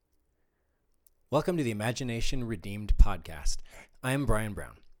Welcome to the Imagination Redeemed podcast. I am Brian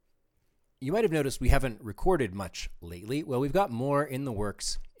Brown. You might have noticed we haven't recorded much lately. Well, we've got more in the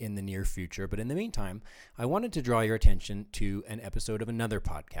works in the near future, but in the meantime, I wanted to draw your attention to an episode of another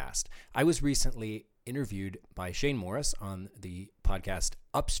podcast. I was recently interviewed by Shane Morris on the podcast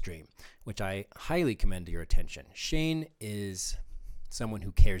Upstream, which I highly commend to your attention. Shane is someone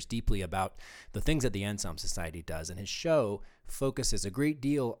who cares deeply about the things that the Anselm Society does, and his show focuses a great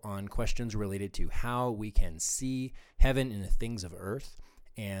deal on questions related to how we can see heaven in the things of earth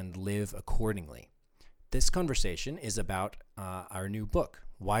and live accordingly. This conversation is about our new book,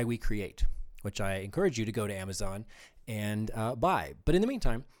 Why We Create, which I encourage you to go to Amazon and buy. But in the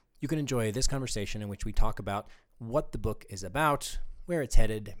meantime, you can enjoy this conversation in which we talk about what the book is about, where it's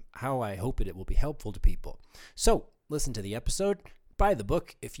headed, how I hope it will be helpful to people. So listen to the episode. Buy the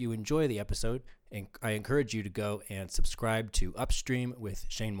book if you enjoy the episode, and I encourage you to go and subscribe to Upstream with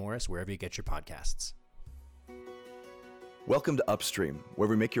Shane Morris wherever you get your podcasts. Welcome to Upstream, where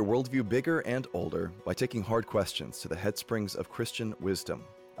we make your worldview bigger and older by taking hard questions to the headsprings of Christian wisdom.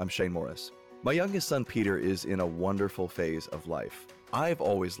 I'm Shane Morris. My youngest son Peter is in a wonderful phase of life. I've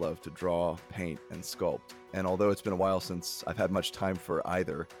always loved to draw, paint, and sculpt, and although it's been a while since I've had much time for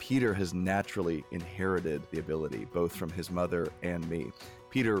either, Peter has naturally inherited the ability, both from his mother and me.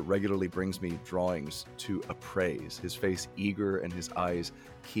 Peter regularly brings me drawings to appraise, his face eager and his eyes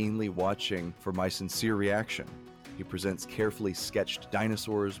keenly watching for my sincere reaction. He presents carefully sketched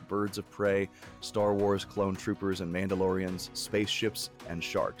dinosaurs, birds of prey, Star Wars clone troopers and Mandalorians, spaceships, and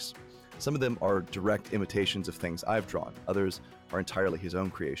sharks. Some of them are direct imitations of things I've drawn. Others are entirely his own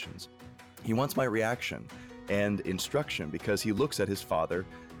creations. He wants my reaction and instruction because he looks at his father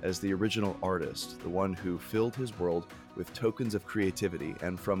as the original artist, the one who filled his world with tokens of creativity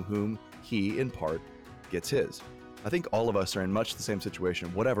and from whom he, in part, gets his. I think all of us are in much the same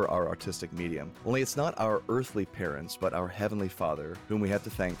situation, whatever our artistic medium. Only it's not our earthly parents, but our Heavenly Father, whom we have to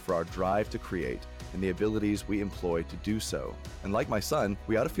thank for our drive to create and the abilities we employ to do so. And like my son,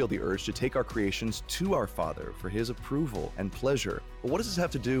 we ought to feel the urge to take our creations to our Father for His approval and pleasure. But what does this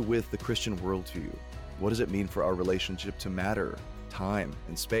have to do with the Christian worldview? What does it mean for our relationship to matter, time,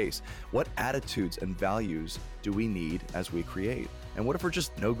 and space? What attitudes and values do we need as we create? And what if we're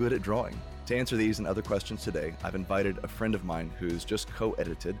just no good at drawing? To answer these and other questions today, I've invited a friend of mine who's just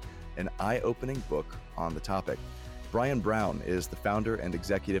co-edited an eye-opening book on the topic. Brian Brown is the founder and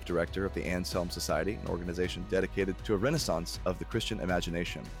executive director of the Anselm Society, an organization dedicated to a renaissance of the Christian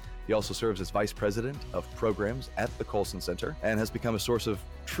imagination. He also serves as vice president of programs at the Colson Center and has become a source of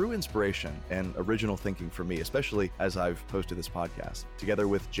true inspiration and original thinking for me, especially as I've hosted this podcast. Together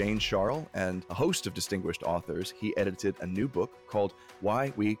with Jane Sharl and a host of distinguished authors, he edited a new book called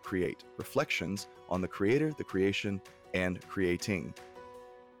Why We Create: Reflections on the Creator, the Creation, and Creating.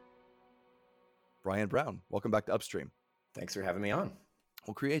 Brian Brown, welcome back to Upstream. Thanks for having me on.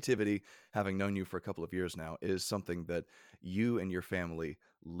 Well, creativity, having known you for a couple of years now, is something that you and your family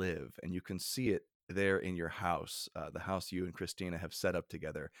live, and you can see it there in your house, the house you and Christina have set up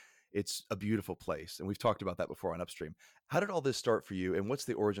together. It's a beautiful place, and we've talked about that before on Upstream. How did all this start for you, and what's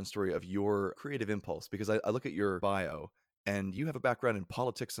the origin story of your creative impulse? Because I look at your bio, and you have a background in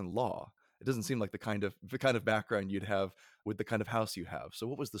politics and law. It doesn't seem like the kind of background you'd have with the kind of house you have. So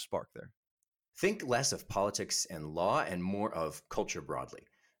what was the spark there? Think less of politics and law and more of culture broadly.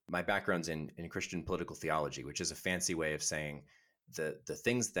 My background's in Christian political theology, which is a fancy way of saying the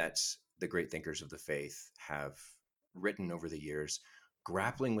things that the great thinkers of the faith have written over the years,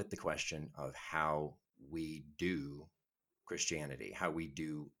 grappling with the question of how we do Christianity, how we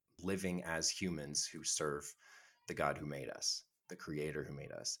do living as humans who serve the God who made us, the Creator who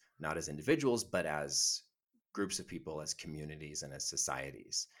made us, not as individuals, but as groups of people, as communities, and as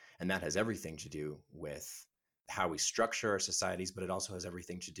societies. And that has everything to do with how we structure our societies, but it also has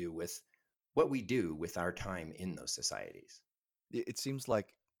everything to do with what we do with our time in those societies. It seems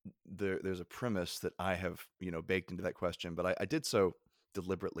like there's a premise that I have, baked into that question, but I did so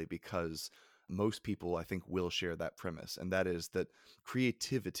deliberately because most people, I think, will share that premise, and that is that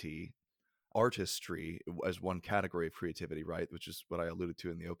creativity, artistry as one category of creativity, right, which is what I alluded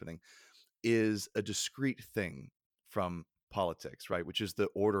to in the opening, is a discrete thing from politics, right, which is the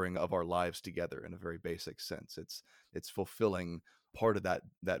ordering of our lives together in a very basic sense. It's fulfilling part of that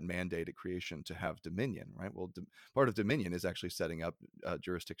mandated creation to have dominion, right? Well, part of dominion is actually setting up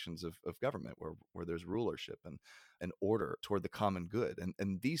jurisdictions of government where there's rulership and order toward the common good,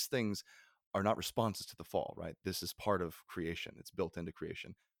 and these things are not responses to the fall, right? This is part of creation. It's built into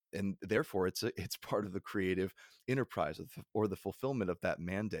creation. and therefore it's part of the creative enterprise or the fulfillment of that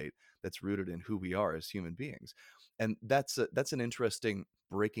mandate that's rooted in who we are as human beings. And that's an interesting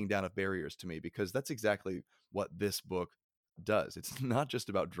breaking down of barriers to me, because that's exactly what this book does. It's not just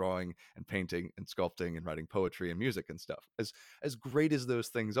about drawing and painting and sculpting and writing poetry and music and stuff, as great as those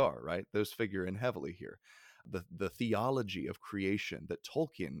things are, right? Those figure in heavily here. The theology of creation that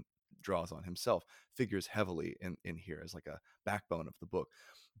Tolkien draws on himself figures heavily in here as like a backbone of the book.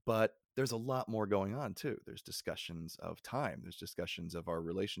 But there's a lot more going on too. There's discussions of time, there's discussions of our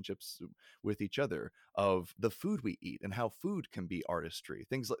relationships with each other, of the food we eat and how food can be artistry,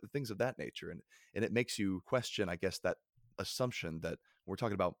 things of that nature. And it makes you question, I guess, that assumption that we're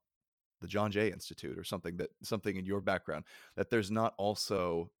talking about the John Jay Institute or something in your background, that there's not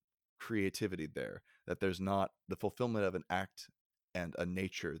also creativity there, that there's not the fulfillment of an act and a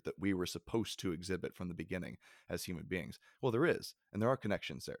nature that we were supposed to exhibit from the beginning as human beings. Well, there is, and there are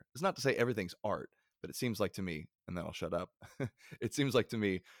connections there. It's not to say everything's art, but it seems like to me, and then I'll shut up, it seems like to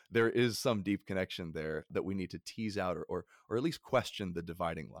me there is some deep connection there that we need to tease out, or at least question the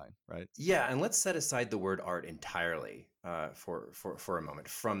dividing line, right? Yeah, and let's set aside the word art entirely for a moment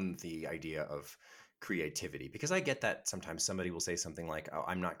from the idea of creativity, because I get that sometimes somebody will say something like, "Oh,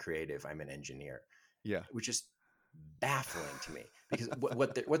 I'm not creative, I'm an engineer," Yeah. which is baffling to me, because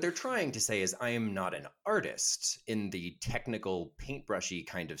what they're trying to say is, I am not an artist in the technical paintbrushy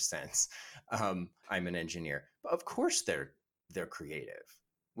kind of sense. I'm an engineer. But of course they're creative.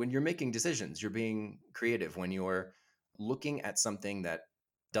 When you're making decisions, you're being creative. When you're looking at something that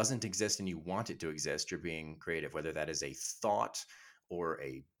doesn't exist and you want it to exist, you're being creative, whether that is a thought or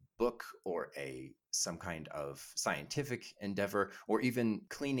a book or some kind of scientific endeavor, or even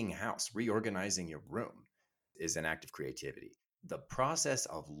cleaning a house, reorganizing your room is an act of creativity. The process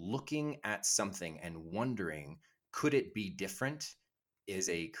of looking at something and wondering, could it be different, is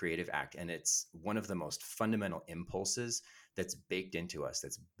a creative act. And it's one of the most fundamental impulses that's baked into us,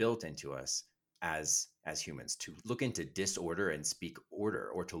 that's built into us as humans. To look into disorder and speak order,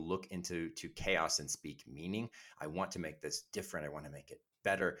 or to look into chaos and speak meaning. I want to make this different. I want to make it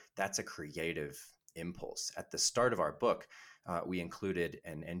better. That's a creative impulse. At the start of our book, we included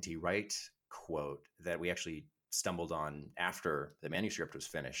an N.T. Wright quote that we actually stumbled on after the manuscript was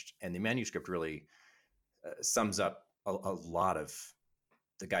finished. And the manuscript really sums up a lot of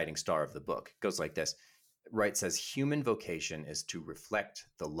the guiding star of the book. It goes like this. Wright says, human vocation is to reflect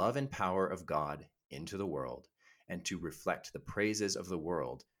the love and power of God into the world, and to reflect the praises of the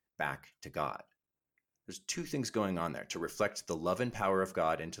world back to God. There's two things going on there. To reflect the love and power of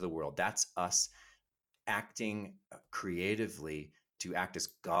God into the world, that's us acting creatively to act as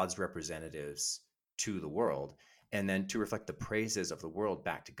God's representatives to the world. And then to reflect the praises of the world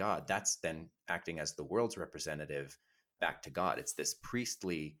back to God, that's then acting as the world's representative back to God. It's this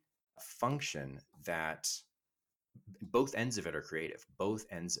priestly function that both ends of it are creative. Both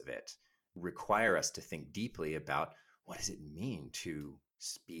ends of it require us to think deeply about, what does it mean to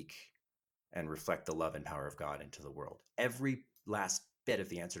speak and reflect the love and power of God into the world? Every last bit of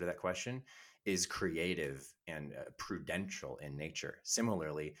the answer to that question is creative and prudential in nature.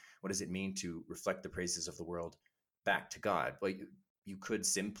 Similarly, what does it mean to reflect the praises of the world back to God? Well, you could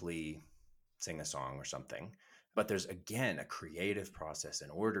simply sing a song or something, but there's, again, a creative process, an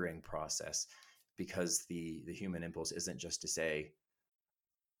ordering process, because the human impulse isn't just to say,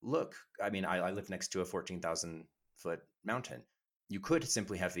 look, I mean, I live next to a 14,000 foot mountain. You could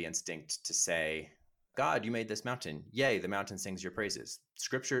simply have the instinct to say, God, you made this mountain. Yay, the mountain sings your praises.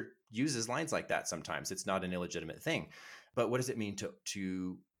 Scripture uses lines like that sometimes. It's not an illegitimate thing. But what does it mean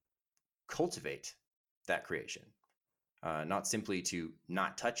to cultivate that creation? Not simply to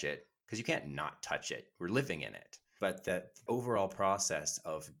not touch it, because you can't not touch it. We're living in it. But that overall process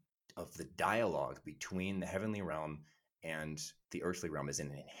of the dialogue between the heavenly realm and the earthly realm is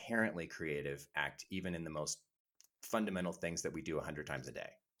an inherently creative act, even in the most fundamental things that we do 100 times a day.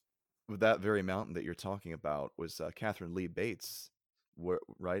 That very mountain that you're talking about was Catherine Lee Bates,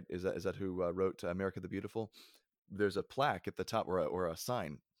 right? Is that who wrote America the Beautiful? There's a plaque at the top, or a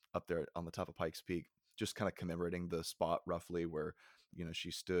sign up there on the top of Pikes Peak, just kind of commemorating the spot roughly where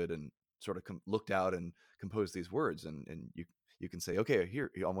she stood and sort of looked out and composed these words. And you can say, okay,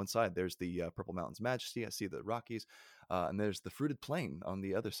 here on one side there's the Purple Mountains Majesty. I see the Rockies, and there's the Fruited Plain on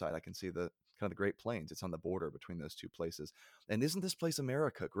the other side. I can see the kind of the Great Plains. It's on the border between those two places. And isn't this place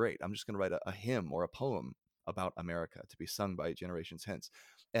America great? I'm just going to write a hymn or a poem about America to be sung by generations hence.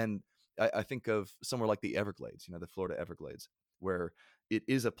 And I think of somewhere like the Everglades, the Florida Everglades, where it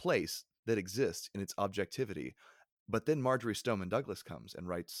is a place that exists in its objectivity. But then Marjorie Stoneman Douglas comes and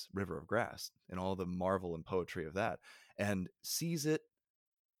writes River of Grass and all the marvel and poetry of that, and sees it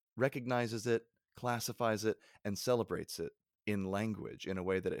recognizes it, classifies it, and celebrates it in language in a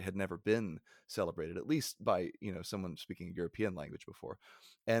way that it had never been celebrated, at least by, someone speaking a European language before.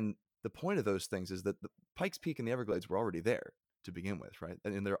 And the point of those things is that the Pikes Peak and the Everglades were already there to begin with, right?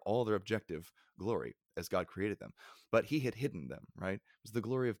 And in all their objective glory as God created them. But he had hidden them, right? It was the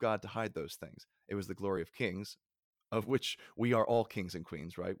glory of God to hide those things. It was the glory of kings, of which we are all kings and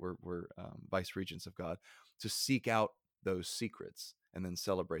queens, right? We're vice regents of God, to seek out those secrets and then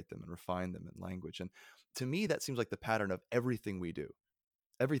celebrate them and refine them in language. And to me, that seems like the pattern of everything we do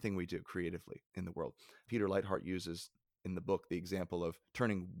creatively in the world. Peter Leithart uses in the book the example of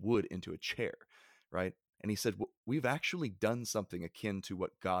turning wood into a chair, right? And he said, we've actually done something akin to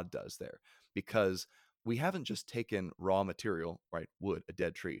what God does there, because we haven't just taken raw material, right, wood, a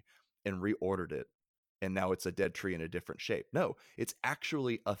dead tree, and reordered it, and now it's a dead tree in a different shape. No, it's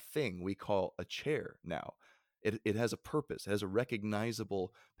actually a thing we call a chair now. It has a purpose, it has a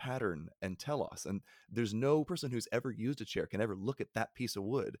recognizable pattern and telos. And there's no person who's ever used a chair can ever look at that piece of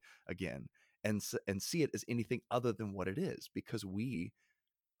wood again and see it as anything other than what it is, because we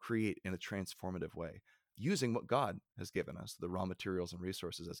create in a transformative way using what God has given us, the raw materials and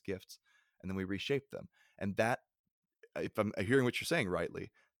resources as gifts, and then we reshape them. And that, if I'm hearing what you're saying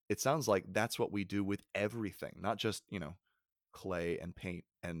rightly, it sounds like that's what we do with everything, not just, clay and paint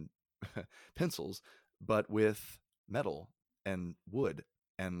and pencils, but with metal and wood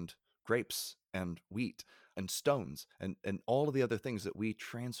and grapes and wheat and stones and all of the other things that we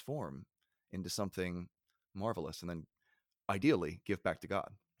transform into something marvelous and then ideally give back to God.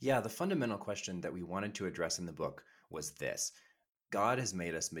 Yeah, the fundamental question that we wanted to address in the book was this: God has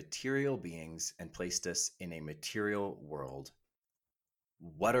made us material beings and placed us in a material world.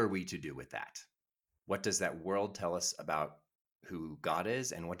 What are we to do with that? What does that world tell us about who God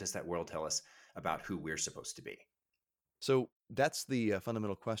is, and what does that world tell us about who we're supposed to be? So that's the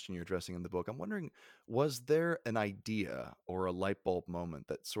fundamental question you're addressing in the book. I'm wondering, was there an idea or a light bulb moment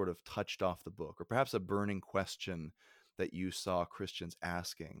that sort of touched off the book, or perhaps a burning question that you saw Christians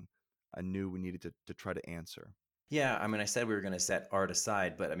asking and knew we needed to try to answer? Yeah, I mean, I said we were going to set art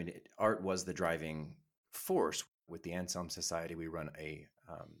aside, but I mean, art was the driving force. With the Anselm Society, we run a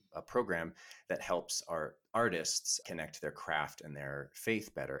program that helps our artists connect their craft and their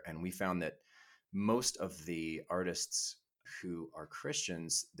faith better. And we found that most of the artists who are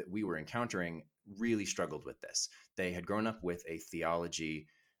Christians that we were encountering really struggled with this. They had grown up with a theology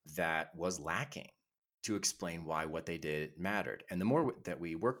that was lacking to explain why what they did mattered. And the more that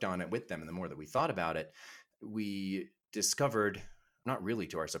we worked on it with them and the more that we thought about it, we discovered, not really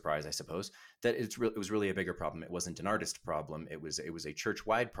to our surprise, I suppose, that it was really a bigger problem. It wasn't an artist problem. It was a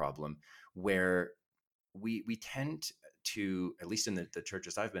church-wide problem where we tend to, at least in the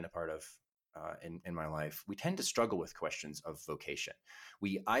churches I've been a part of in my life, we tend to struggle with questions of vocation.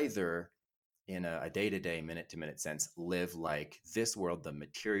 We either, in a day-to-day, minute-to-minute sense, live like this world, the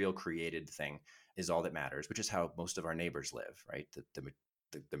material created thing, is all that matters, which is how most of our neighbors live, right?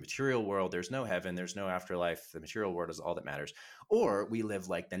 The material world, there's no heaven, there's no afterlife, the material world is all that matters. Or we live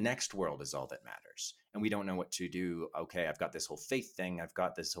like the next world is all that matters. And we don't know what to do. Okay, I've got this whole faith thing, I've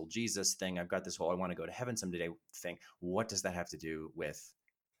got this whole Jesus thing, I've got this whole I want to go to heaven someday thing. What does that have to do with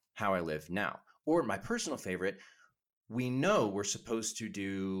how I live now? Or my personal favorite, we know we're supposed to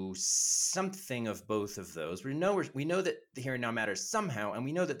do something of both of those. We know that the here and now matters somehow, and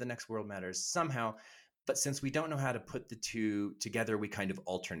we know that the next world matters somehow. But since we don't know how to put the two together, we kind of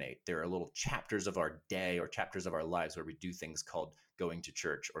alternate. There are little chapters of our day or chapters of our lives where we do things called going to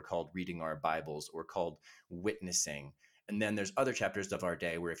church or called reading our Bibles or called witnessing. And then there's other chapters of our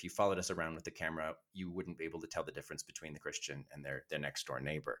day where if you followed us around with the camera, you wouldn't be able to tell the difference between the Christian and their next door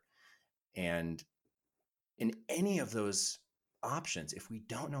neighbor. And in any of those options, if we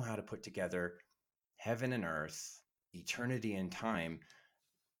don't know how to put together heaven and earth, eternity and time,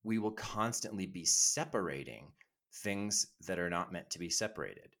 we will constantly be separating things that are not meant to be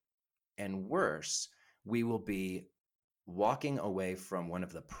separated. And worse, we will be walking away from one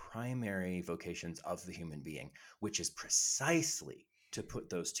of the primary vocations of the human being, which is precisely to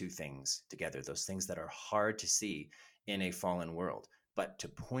put those two things together, those things that are hard to see in a fallen world, but to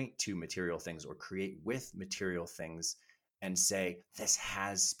point to material things or create with material things and say, this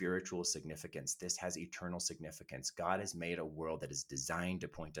has spiritual significance. This has eternal significance. God has made a world that is designed to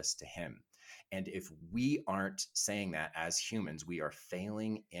point us to him. And if we aren't saying that as humans, we are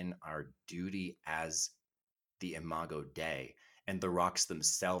failing in our duty as the Imago Dei, and the rocks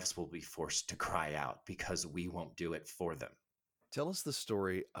themselves will be forced to cry out because we won't do it for them. Tell us the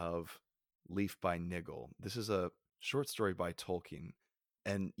story of Leaf by Niggle. This is a short story by Tolkien,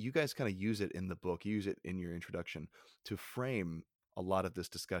 and you guys kind of use it in the book, you use it in your introduction to frame a lot of this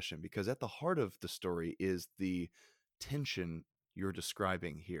discussion, because at the heart of the story is the tension you're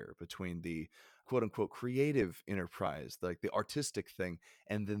describing here between the quote unquote creative enterprise, like the artistic thing,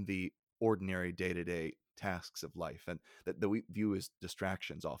 and then the ordinary day-to-day tasks of life, and that we view as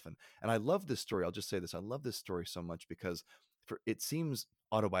distractions often. And I love this story. I'll just say this. I love this story so much because it seems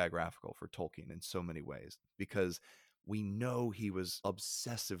autobiographical for Tolkien in so many ways, because we know he was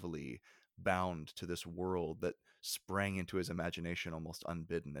obsessively bound to this world that sprang into his imagination almost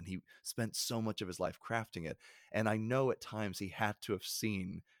unbidden, and he spent so much of his life crafting it. And I know at times he had to have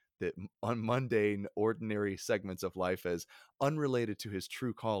seen the mundane, ordinary segments of life as unrelated to his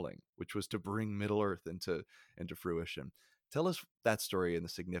true calling, which was to bring Middle Earth into fruition. Tell us that story and the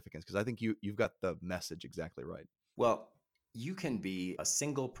significance, because I think you've got the message exactly right. Well, you can be a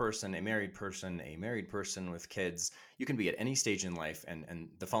single person, a married person with kids. You can be at any stage in life, and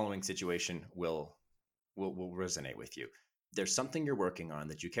the following situation will resonate with you. There's something you're working on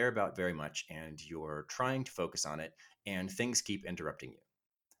that you care about very much, and you're trying to focus on it, and things keep interrupting you.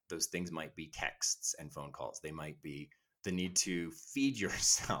 Those things might be texts and phone calls. They might be the need to feed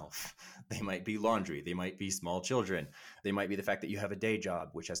yourself. They might be laundry. They might be small children. They might be the fact that you have a day job,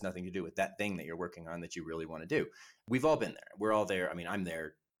 which has nothing to do with that thing that you're working on that you really want to do. We've all been there. We're all there. I mean, I'm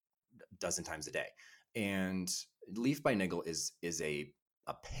there a dozen times a day. And Leaf by Niggle is a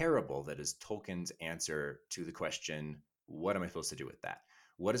parable that is Tolkien's answer to the question, what am I supposed to do with that?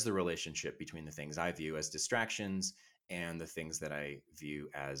 What is the relationship between the things I view as distractions and the things that I view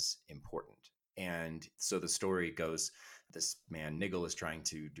as important? And so the story goes, this man Niggle is trying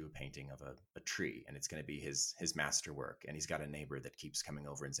to do a painting of a tree, and it's going to be his masterwork. And he's got a neighbor that keeps coming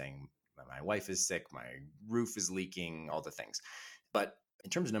over and saying, my wife is sick, my roof is leaking, all the things. But in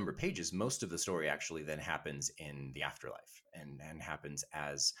terms of number of pages, most of the story actually then happens in the afterlife, and happens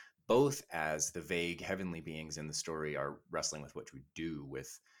as both as the vague heavenly beings in the story are wrestling with what to do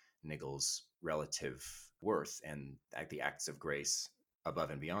with Niggle's relative worth and the acts of grace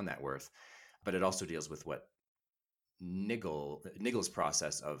above and beyond that worth. But it also deals with what Niggle's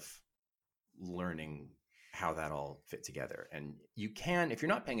process of learning how that all fit together. And you can, if you're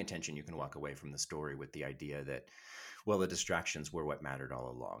not paying attention, you can walk away from the story with the idea that, well, the distractions were what mattered all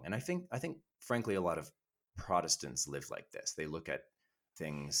along. And I think frankly, a lot of Protestants live like this. They look at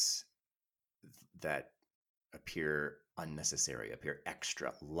things that appear unnecessary, appear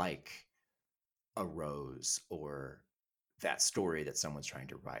extra, like a rose or that story that someone's trying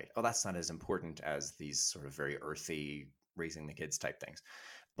to write. Oh, that's not as important as these sort of very earthy raising the kids type things.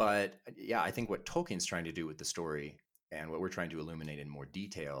 But yeah, I think what Tolkien's trying to do with the story, and what we're trying to illuminate in more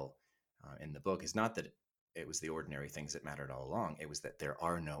detail in the book, is not that it was the ordinary things that mattered all along. It was that there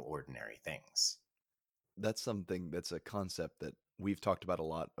are no ordinary things. That's a concept that we've talked about a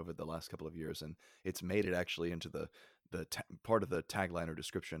lot over the last couple of years, and it's made it actually into the part of the tagline or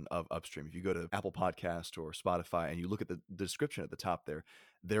description of Upstream. If you go to Apple Podcast or Spotify and you look at the description at the top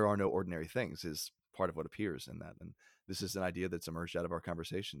there are no ordinary things is part of what appears in that. And this is an idea that's emerged out of our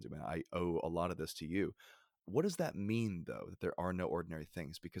conversations. I mean, I owe a lot of this to you. What does that mean, though, that there are no ordinary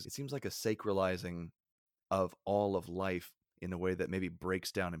things? Because it seems like a sacralizing of all of life in a way that maybe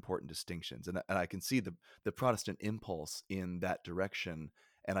breaks down important distinctions. And I can see the Protestant impulse in that direction.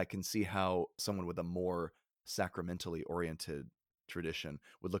 And I can see how someone with a more sacramentally oriented tradition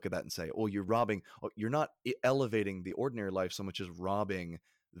would look at that and say, oh, you're not elevating the ordinary life so much as robbing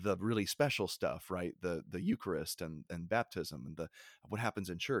the really special stuff, right? The Eucharist and baptism and what happens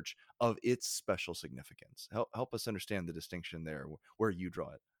in church of its special significance. Help us understand the distinction there, where you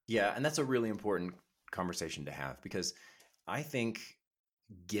draw it. Yeah, and that's a really important conversation to have, because I think,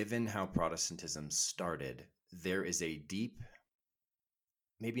 given how Protestantism started, there is a deep,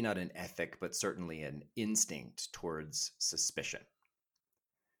 maybe not an ethic, but certainly an instinct towards suspicion.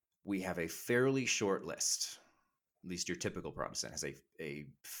 We have a fairly short list, at least your typical Protestant has a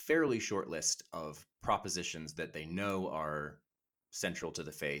fairly short list of propositions that they know are central to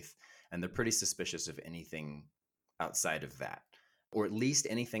the faith, and they're pretty suspicious of anything outside of that, or at least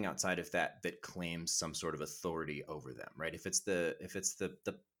anything outside of that that claims some sort of authority over them, right? If it's the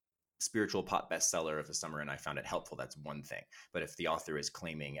spiritual pop bestseller of the summer and I found it helpful, that's one thing. But if the author is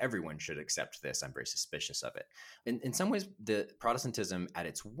claiming everyone should accept this, I'm very suspicious of it. In some ways, the Protestantism at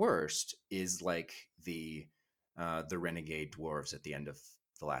its worst is like the renegade dwarves at the end of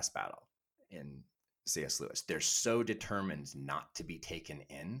The Last Battle in C.S. Lewis. They're so determined not to be taken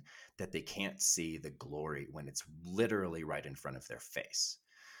in that they can't see the glory when it's literally right in front of their face.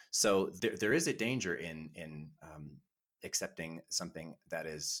 So there is a danger in accepting something that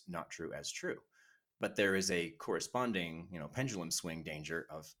is not true as true, but there is a corresponding, pendulum swing danger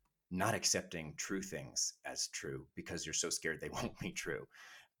of not accepting true things as true because you're so scared they won't be true.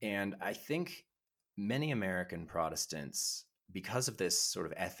 And I think many American Protestants, because of this sort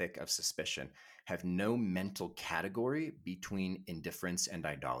of ethic of suspicion, have no mental category between indifference and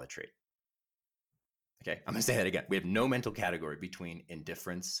idolatry. Okay, I'm going to say that again. We have no mental category between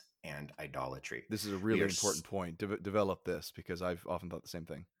indifference and idolatry. This is a really important point. Develop this, because I've often thought the same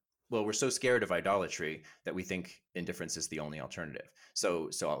thing. Well, we're so scared of idolatry that we think indifference is the only alternative. So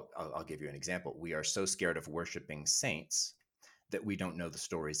I'll give you an example. We are so scared of worshiping saints that we don't know the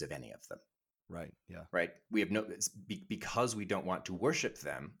stories of any of them. Right. Yeah. Right. We have because we don't want to worship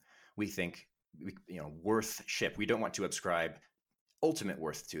them. We think, worthship. We don't want to ascribe ultimate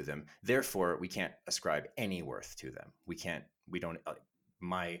worth to them. Therefore, we can't ascribe any worth to them.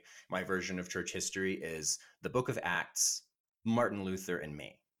 My version of church history is the Book of Acts, Martin Luther, and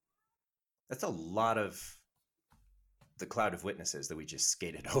me. That's a lot of the cloud of witnesses that we just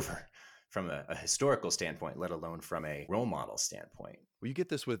skated over from a historical standpoint, let alone from a role model standpoint. Well, you get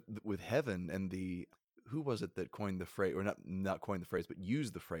this with heaven, and who was it that coined the phrase, or not coined the phrase, but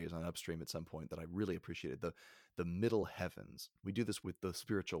used the phrase on Upstream at some point that I really appreciated, the middle heavens. We do this with the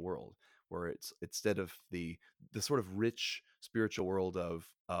spiritual world, where it's instead of the sort of rich spiritual world of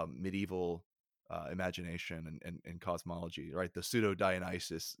medieval imagination and cosmology, right? The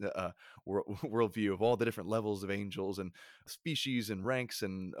pseudo-Dionysus worldview of all the different levels of angels and species and ranks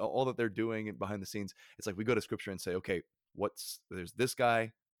and all that they're doing behind the scenes. It's like we go to Scripture and say, okay, there's this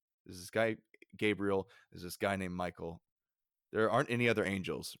guy Gabriel, there's this guy named Michael. There aren't any other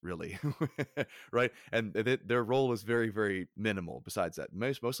angels, really, right? And their role is very, very minimal besides that.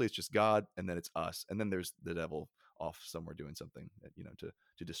 Mostly it's just God, and then it's us. And then there's the devil off somewhere doing something,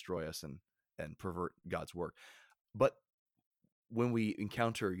 to destroy us and pervert God's work. But when we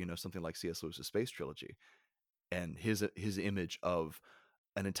encounter, something like C.S. Lewis's Space Trilogy and his image of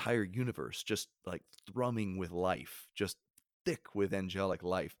an entire universe just like thrumming with life, just thick with angelic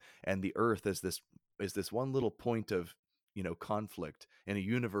life, and the earth is this one little point of conflict in a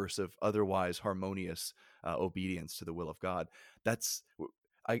universe of otherwise harmonious obedience to the will of God. That's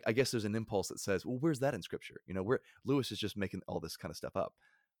I guess there's an impulse that says, well, where's that in Scripture? Where Lewis is just making all this kind of stuff up.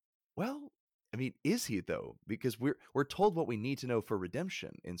 Well, I mean, is he though? Because we're told what we need to know for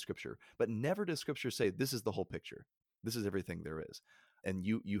redemption in Scripture, but never does Scripture say this is the whole picture. This is everything there is, and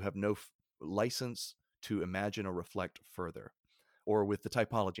you have no license to imagine or reflect further. Or with the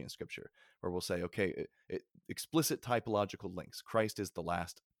typology in Scripture, where we'll say, okay, explicit typological links. Christ is the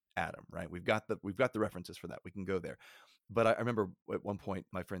last Adam, right? We've got the references for that. We can go there. But I remember at one point,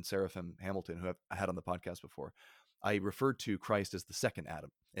 my friend Seraphim Hamilton, who I had on the podcast before, I referred to Christ as the second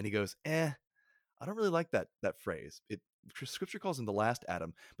Adam, and he goes, I don't really like that phrase. Scripture calls him the last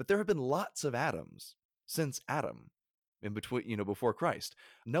Adam, but there have been lots of Adams since Adam, in between, before Christ.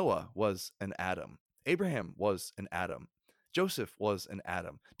 Noah was an Adam. Abraham was an Adam. Joseph was an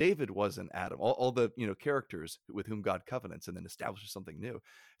Adam. David was an Adam. All the characters with whom God covenants and then establishes something new.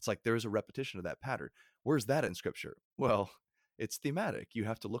 It's like there is a repetition of that pattern. Where's that in Scripture? Well, it's thematic. You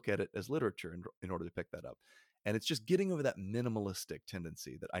have to look at it as literature in order to pick that up. And it's just getting over that minimalistic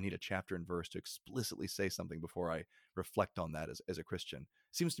tendency that I need a chapter and verse to explicitly say something before I reflect on that as a Christian.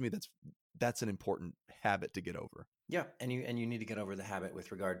 It seems to me that's an important habit to get over. Yeah, and you need to get over the habit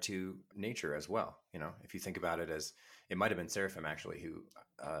with regard to nature as well. If you think about it, as it might have been Seraphim actually who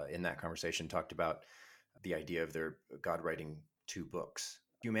in that conversation talked about the idea of their God writing 2 books.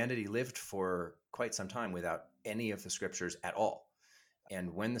 Humanity lived for quite some time without any of the Scriptures at all.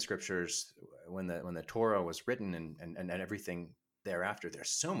 And when the Scriptures, when the Torah was written and everything thereafter, there's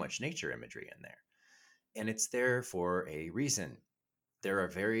so much nature imagery in there. And it's there for a reason. There are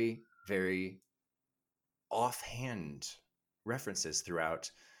very, very offhand references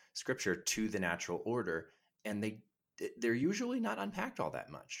throughout Scripture to the natural order, and they're usually not unpacked all that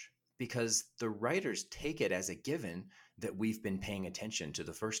much because the writers take it as a given that we've been paying attention to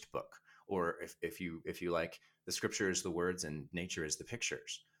the first book, or if you like, the Scripture is the words and nature is the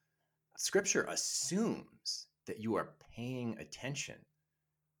pictures. Scripture assumes that you are paying attention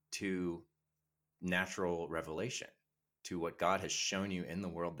to natural revelation, to what God has shown you in the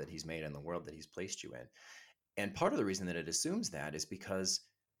world that He's made and the world that He's placed you in. And part of the reason that it assumes that is because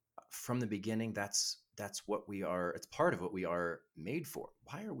from the beginning, that's what we are. It's part of what we are made for.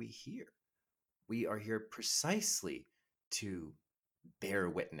 Why are we here? We are here precisely to bear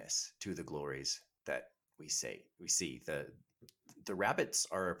witness to the glories that we see. The rabbits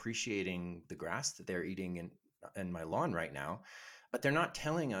are appreciating the grass that they're eating in my lawn right now, but they're not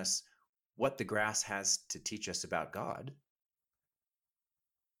telling us what the grass has to teach us about God.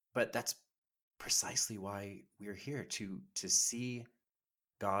 But that's precisely why we're here, to see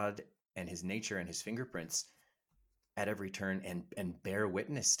God and his nature and his fingerprints at every turn, and bear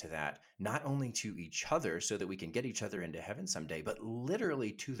witness to that, not only to each other so that we can get each other into heaven someday, but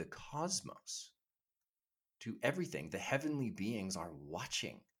literally to the cosmos, to everything. The heavenly beings are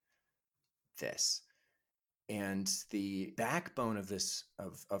watching this. And the backbone of this,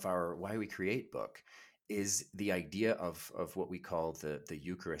 of our Why We Create book, is the idea of what we call the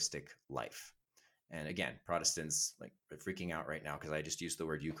Eucharistic life. And again, Protestants like are freaking out right now because I just used the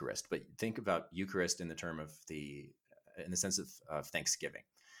word Eucharist. But think about Eucharist in the sense of Thanksgiving.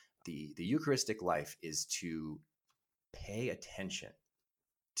 The Eucharistic life is to pay attention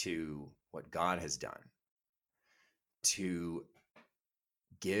to what God has done, to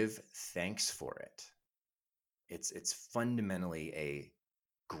give thanks for it. It's fundamentally a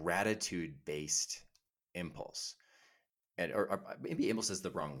gratitude-based impulse, or maybe impulse is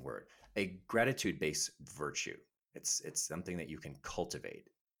the wrong word. A gratitude-based virtue. It's something that you can cultivate,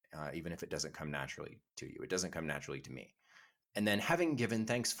 even if it doesn't come naturally to you. It doesn't come naturally to me. And then, having given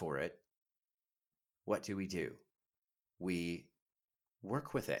thanks for it, what do? We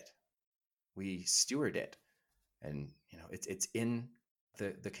work with it. We steward it, and it's in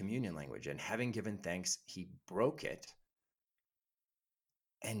the communion language. And having given thanks, he broke it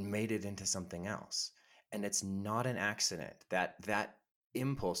and made it into something else. And it's not an accident that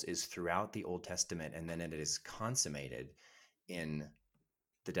impulse is throughout the Old Testament, and then it is consummated in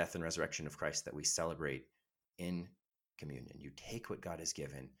the death and resurrection of Christ that we celebrate in communion. You take what God has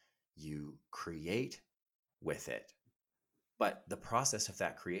given, you create with it. But the process of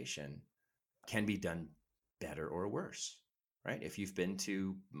that creation can be done better or worse, right? If you've been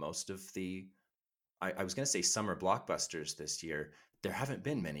to most of the, I was going to say summer blockbusters this year, there haven't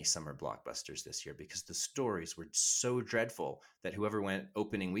been many summer blockbusters this year because the stories were so dreadful that whoever went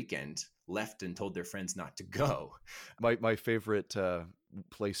opening weekend left and told their friends not to go. My favorite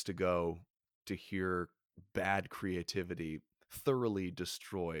place to go to hear bad creativity thoroughly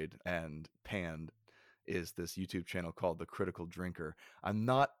destroyed and panned is this YouTube channel called The Critical Drinker.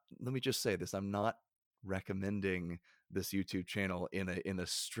 Let me just say this, I'm not recommending this YouTube channel in a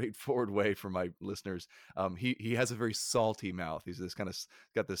straightforward way for my listeners. He has a very salty mouth. He's this kind of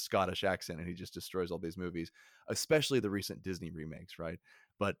got this Scottish accent, and he just destroys all these movies, especially the recent Disney remakes, right?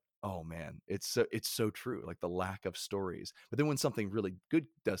 But oh man, it's so true. Like the lack of stories. But then when something really good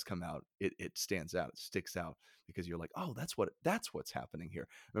does come out, it stands out. It sticks out because you're like, oh, that's what's happening here.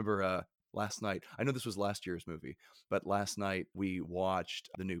 Remember last night, I know this was last year's movie, but last night we watched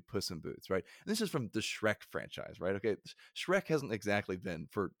the new Puss in Boots, right? And this is from the Shrek franchise, right? Okay, Shrek hasn't exactly been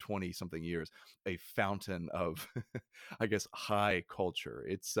for 20 something years a fountain of, I guess, high culture.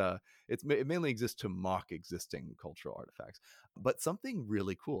 It mainly exists to mock existing cultural artifacts. But something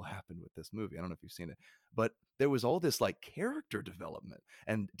really cool happened with this movie. I don't know if you've seen it, but there was all this like character development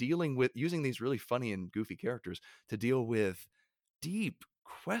and dealing with using these really funny and goofy characters to deal with deep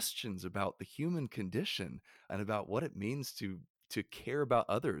questions about the human condition and about what it means to care about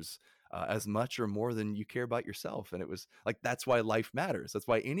others as much or more than you care about yourself. And it was like, that's why life matters. That's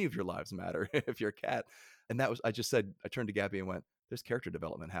why any of your lives matter if you're a cat. And I turned to Gabby and went, there's character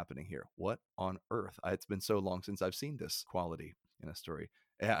development happening here. What on earth? It's been so long since I've seen this quality in a story.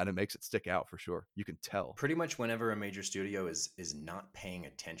 Yeah, and it makes it stick out for sure. You can tell. Pretty much whenever a major studio is not paying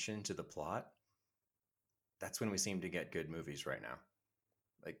attention to the plot, that's when we seem to get good movies right now.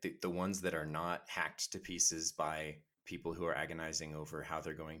 Like the ones that are not hacked to pieces by people who are agonizing over how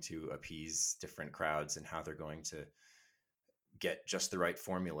they're going to appease different crowds and how they're going to get just the right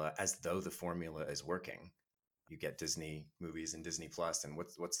formula as though the formula is working. You get Disney movies and Disney Plus, and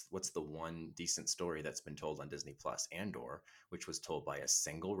what's the one decent story that's been told on Disney Plus? Andor, which was told by a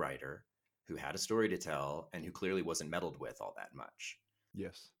single writer who had a story to tell and who clearly wasn't meddled with all that much.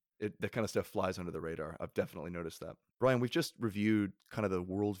 Yes. That kind of stuff flies under the radar. I've definitely noticed that. Brian, we've just reviewed kind of the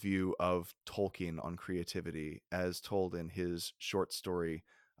worldview of Tolkien on creativity as told in his short story,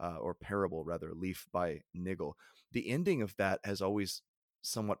 or parable rather, Leaf by Niggle. The ending of that has always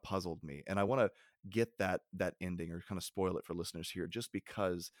somewhat puzzled me. And I want to get that ending, or kind of spoil it for listeners here, just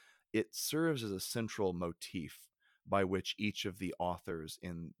because it serves as a central motif by which each of the authors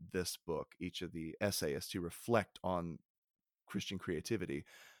in this book, each of the essayists who reflect on Christian creativity,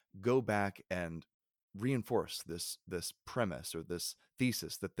 go back and reinforce this premise or this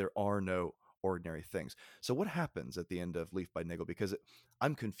thesis that there are no ordinary things. So what happens at the end of Leaf by Niggle? Because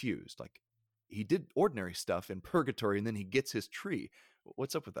I'm confused. Like, he did ordinary stuff in purgatory and then he gets his tree.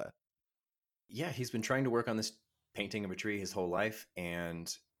 What's up with that? Yeah, he's been trying to work on this painting of a tree his whole life,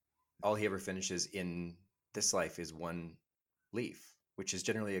 and all he ever finishes in this life is one leaf, which is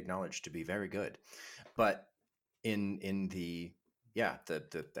generally acknowledged to be very good. But in the yeah,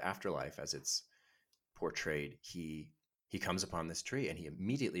 the afterlife as it's portrayed, he comes upon this tree and he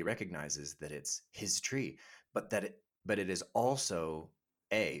immediately recognizes that it's his tree, but it is also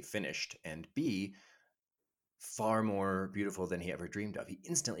A, finished, and B, far more beautiful than he ever dreamed of. He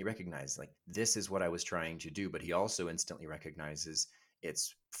instantly recognizes, like, this is what I was trying to do, but he also instantly recognizes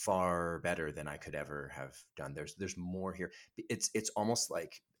it's far better than I could ever have done. There's more here. It's almost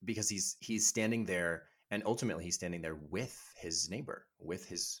like, because he's standing there, and ultimately he's standing there with his neighbor, with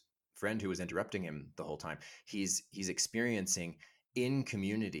his friend who was interrupting him the whole time. He's experiencing in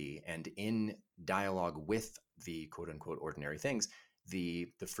community and in dialogue with the quote unquote ordinary things,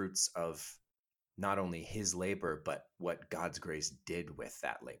 the fruits of not only his labor, but what God's grace did with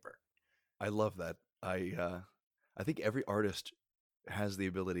that labor. I love that. I think every artist has the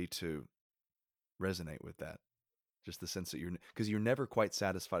ability to resonate with that. Just the sense that because you're never quite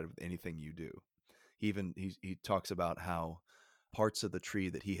satisfied with anything you do. He talks about how parts of the tree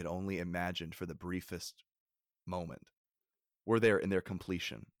that he had only imagined for the briefest moment were there in their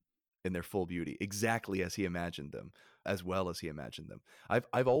completion, in their full beauty, exactly as he imagined them, as well as he imagined them.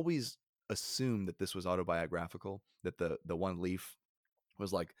 I've always assumed that this was autobiographical, that the one leaf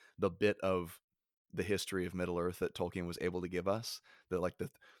was like the bit of the history of Middle Earth that Tolkien was able to give us. That like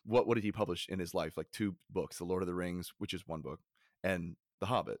what did he publish in his life? Like 2 books, The Lord of the Rings, which is 1 book, and The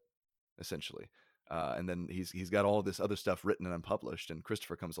Hobbit, essentially. And then he's got all this other stuff written and unpublished, and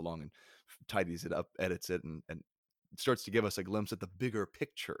Christopher comes along and tidies it up, edits it, and starts to give us a glimpse at the bigger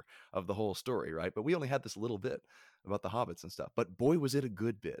picture of the whole story, right? But we only had this little bit about the hobbits and stuff. But boy, was it a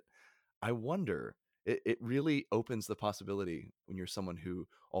good bit. I wonder, it really opens the possibility when you're someone who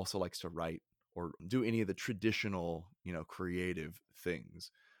also likes to write or do any of the traditional, creative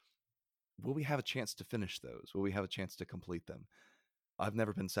things. Will we have a chance to finish those? Will we have a chance to complete them? I've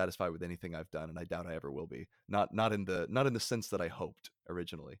never been satisfied with anything I've done, and I doubt I ever will be. Not in the sense that I hoped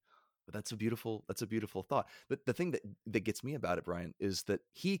originally. But that's a beautiful thought. But the thing that gets me about it, Brian, is that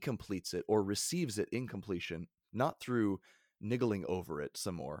he completes it or receives it in completion, not through niggling over it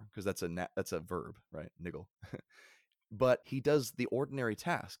some more, because that's a verb, right? Niggle. But he does the ordinary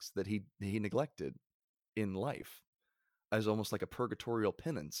tasks that he neglected in life as almost like a purgatorial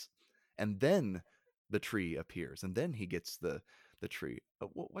penance, and then the tree appears, and then he gets the tree.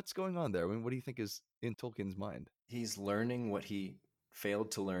 What's going on there? I mean, what do you think is in Tolkien's mind? He's learning what he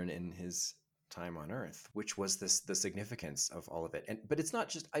failed to learn in his time on Earth, which was the significance of all of it. But it's not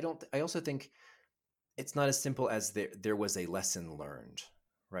just, I also think it's not as simple as there was a lesson learned,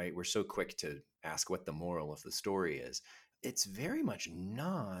 right? We're so quick to ask what the moral of the story is. It's very much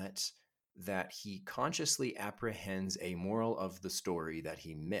not that he consciously apprehends a moral of the story that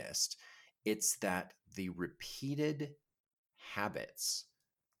he missed. It's that the repeated habits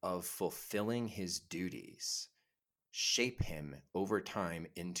of fulfilling his duties shape him over time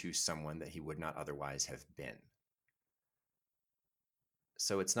into someone that he would not otherwise have been.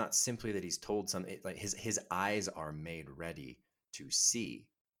 So it's not simply that he's told something, like his eyes are made ready to see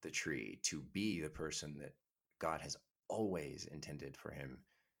the tree, to be the person that God has always intended for him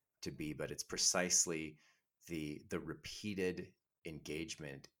to be, but it's precisely the repeated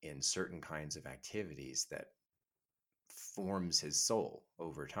engagement in certain kinds of activities that forms his soul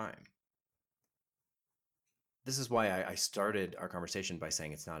over time. This is why I started our conversation by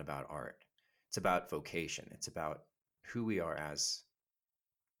saying it's not about art. It's about vocation. It's about who we are as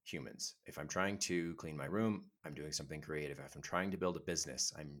humans. If I'm trying to clean my room, I'm doing something creative. If I'm trying to build a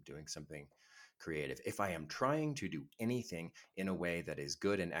business, I'm doing something creative. If I am trying to do anything in a way that is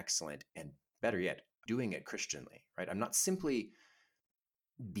good and excellent, and better yet, doing it Christianly, right? I'm not simply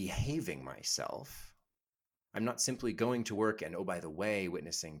behaving myself. I'm not simply going to work and, oh, by the way,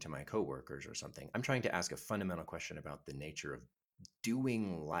 witnessing to my coworkers or something. I'm trying to ask a fundamental question about the nature of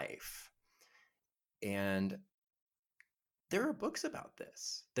doing life. And there are books about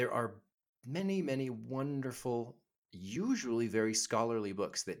this. There are many, many wonderful, usually very scholarly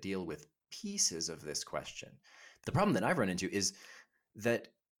books that deal with pieces of this question. The problem that I've run into is that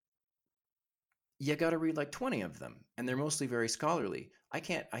you got to read like 20 of them, and they're mostly very scholarly. I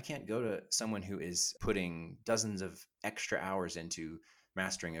can't go to someone who is putting dozens of extra hours into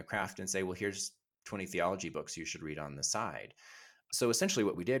mastering a craft and say, well, here's 20 theology books you should read on the side. So essentially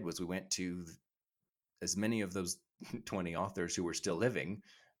what we did was we went to as many of those 20 authors who were still living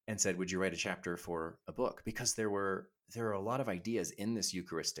and said, would you write a chapter for a book? Because there are a lot of ideas in this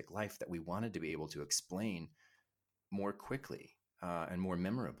Eucharistic life that we wanted to be able to explain more quickly and more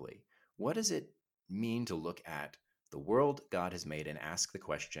memorably. What does it mean to look at the world God has made and ask the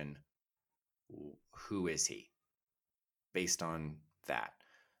question, who is he? Based on that.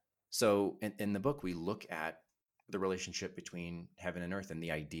 So in the book, we look at the relationship between heaven and earth and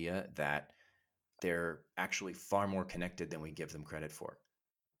the idea that they're actually far more connected than we give them credit for.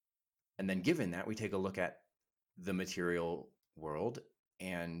 And then given that, we take a look at the material world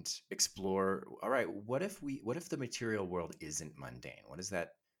and explore, all right, what if the material world isn't mundane? What does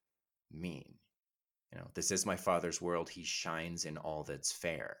that mean? This is my Father's world. He shines in all that's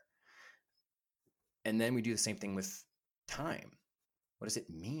fair. And then we do the same thing with time. What does it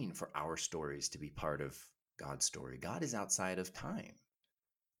mean for our stories to be part of God's story? God is outside of time.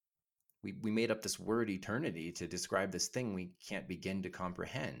 We made up this word eternity to describe this thing we can't begin to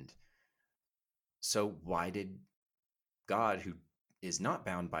comprehend. So why did God, who is not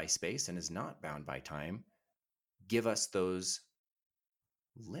bound by space and is not bound by time, give us those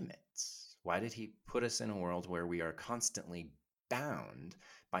limits? Why did he put us in a world where we are constantly bound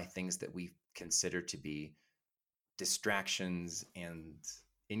by things that we consider to be distractions and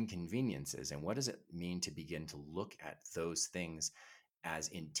inconveniences? And what does it mean to begin to look at those things as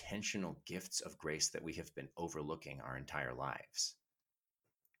intentional gifts of grace that we have been overlooking our entire lives?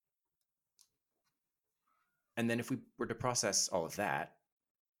 And then if we were to process all of that,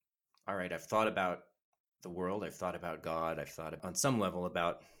 all right, I've thought about the world, I've thought about God, I've thought on some level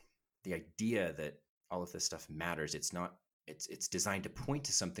about the idea that all of this stuff matters. It's designed to point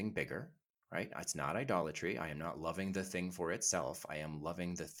to something bigger, right? It's not idolatry. I am not loving the thing for itself. I am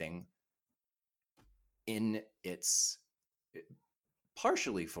loving the thing in its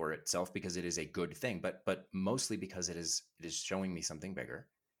partially for itself because it is a good thing, but mostly because it is showing me something bigger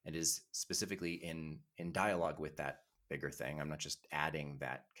and is specifically in dialogue with that bigger thing. I'm not just adding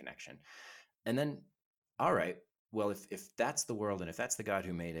that connection. And then, all right, well, if that's the world and if that's the God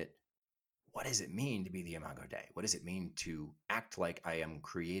who made it, what does it mean to be the Imago Dei? What does it mean to act like I am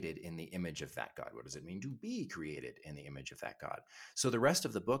created in the image of that God? What does it mean to be created in the image of that God? So the rest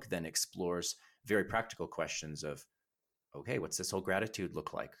of the book then explores very practical questions of, okay, what's this whole gratitude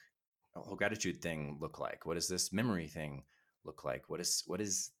look like? Whole gratitude thing look like? What does this memory thing look like? What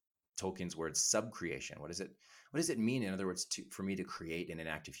is Tolkien's word subcreation? What does it mean, in other words, for me to create in an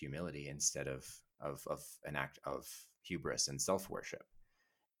act of humility instead of an act of hubris and self-worship?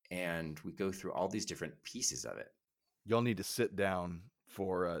 And we go through all these different pieces of it. You'll need to sit down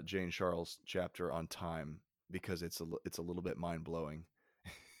for Jane Charles' chapter on time because it's a little bit mind-blowing.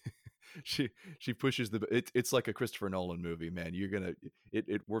 she pushes it's like a Christopher Nolan movie, man.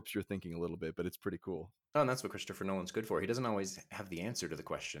 It warps your thinking a little bit, but it's pretty cool. Oh, and that's what Christopher Nolan's good for. He doesn't always have the answer to the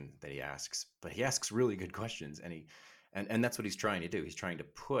question that he asks, but he asks really good questions, and that's what he's trying to do. He's trying to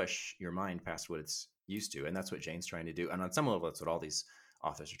push your mind past what it's used to, and that's what Jane's trying to do. And on some level, that's what all these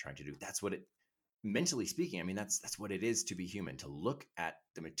authors are trying to do. That's what mentally speaking, I mean, that's what it is to be human, to look at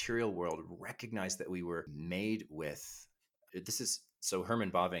the material world, recognize that we were made with, so Herman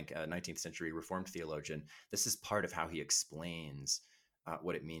Bavinck, a 19th century Reformed theologian, this is part of how he explains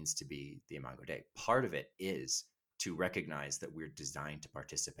what it means to be the Imago Dei. Part of it is to recognize that we're designed to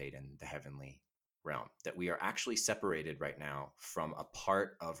participate in the heavenly realm, that we are actually separated right now from a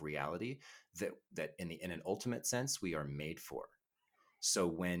part of reality that in an ultimate sense we are made for. So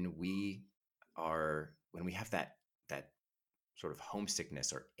when we have that sort of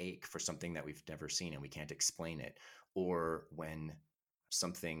homesickness or ache for something that we've never seen and we can't explain it, or when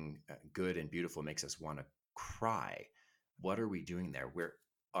something good and beautiful makes us want to cry, what are we doing there? Where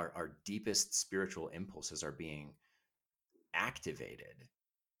our deepest spiritual impulses are being activated,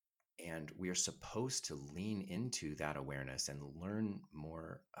 and we are supposed to lean into that awareness and learn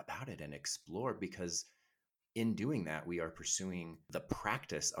more about it and explore, because in doing that, we are pursuing the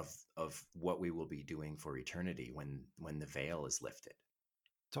practice of what we will be doing for eternity when the veil is lifted.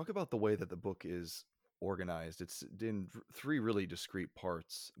 Talk about the way that the book is organized. It's in three really discrete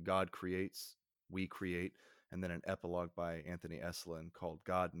parts. God creates, we create, and then an epilogue by Anthony Esolen called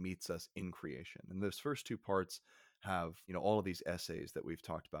God Meets Us in Creation. And those first two parts have, all of these essays that we've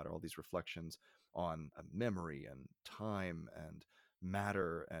talked about, all these reflections on memory and time and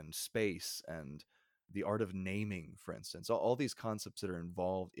matter and space and the art of naming, for instance, all these concepts that are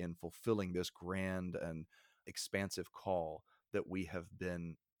involved in fulfilling this grand and expansive call that we have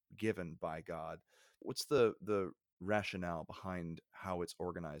been given by God. What's the rationale behind how it's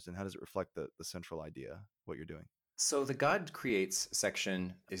organized, and how does it reflect the central idea, what you're doing? So the God Creates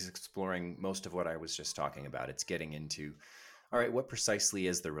section is exploring most of what I was just talking about. It's getting into, all right, what precisely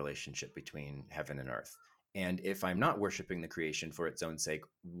is the relationship between heaven and earth? And if I'm not worshiping the creation for its own sake,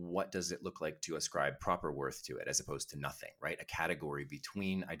 what does it look like to ascribe proper worth to it as opposed to nothing, right? A category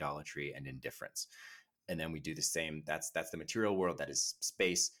between idolatry and indifference. And then we do the same. That's the material world, that is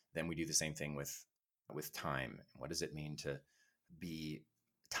space. Then we do the same thing with time. What does it mean to be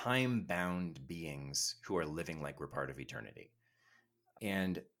time-bound beings who are living like we're part of eternity.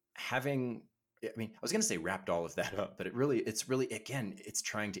 And having, I mean, I was going to say wrapped all of that up, but it's really, again, it's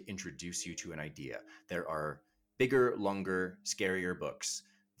trying to introduce you to an idea. There are bigger, longer, scarier books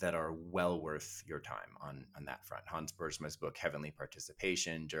that are well worth your time on that front. Hans Boersma's book, Heavenly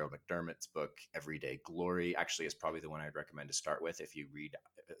Participation, Gerald McDermott's book, Everyday Glory, actually is probably the one I'd recommend to start with if you read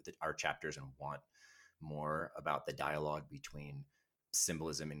our chapters and want more about the dialogue between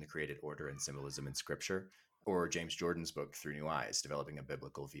symbolism in the created order and symbolism in scripture, or James Jordan's book, Through New Eyes, Developing a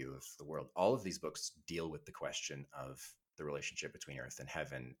Biblical View of the World. All of these books deal with the question of the relationship between earth and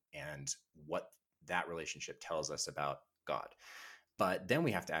heaven and what that relationship tells us about God. But then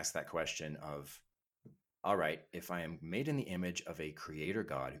we have to ask that question of, all right, if I am made in the image of a creator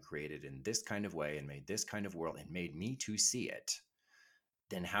God who created in this kind of way and made this kind of world and made me to see it,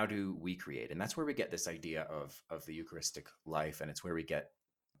 then how do we create? And that's where we get this idea of the Eucharistic life. And it's where we get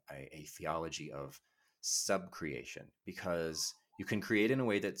a theology of subcreation, because you can create in a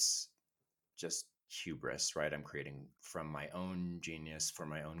way that's just hubris, right? I'm creating from my own genius for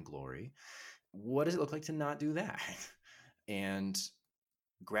my own glory. What does it look like to not do that? And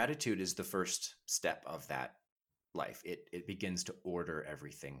gratitude is the first step of that life. It begins to order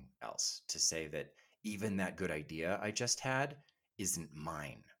everything else, to say that even that good idea I just had isn't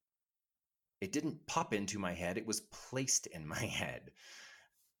mine. It didn't pop into my head. It was placed in my head.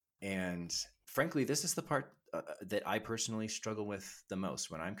 And frankly, this is the part that I personally struggle with the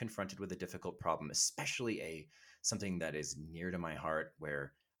most when I'm confronted with a difficult problem, especially something that is near to my heart,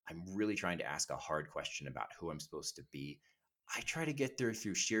 where I'm really trying to ask a hard question about who I'm supposed to be. I try to get there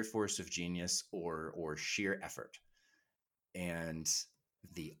through sheer force of genius or sheer effort. And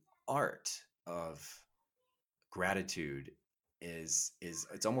the art of gratitude is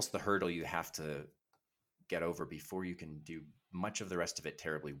it's almost the hurdle you have to get over before you can do much of the rest of it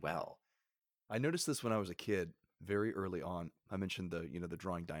terribly well. I noticed this when I was a kid, very early on. I mentioned the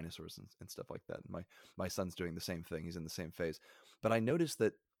drawing dinosaurs and stuff like that. My son's doing the same thing. He's in the same phase. But I noticed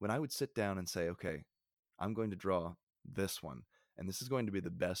that when I would sit down and say, okay, I'm going to draw this one, and this is going to be the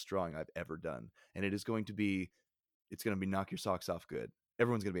best drawing I've ever done, and it's going to be knock your socks off good.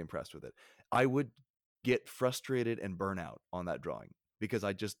 Everyone's going to be impressed with it. I would get frustrated and burn out on that drawing because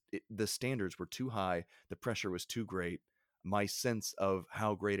the standards were too high. The pressure was too great. My sense of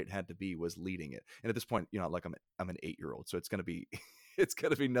how great it had to be was leading it. And at this point, like I'm an 8-year-old, so it's going to be it's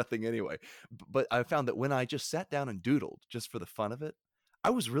going to be nothing anyway. But I found that when I just sat down and doodled just for the fun of it, I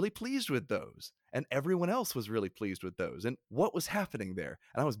was really pleased with those, and everyone else was really pleased with those. And what was happening there?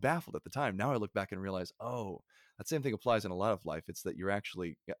 And I was baffled at the time. Now I look back and realize, oh, that same thing applies in a lot of life. It's that you're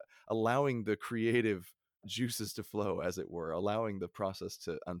actually allowing the creative juices to flow, as it were, allowing the process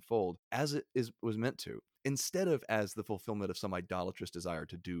to unfold as it was meant to, instead of as the fulfillment of some idolatrous desire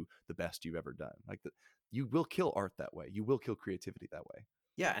to do the best you've ever done. You will kill art that way. You will kill creativity that way.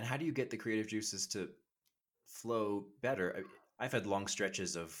 Yeah, and how do you get the creative juices to flow better? I've had long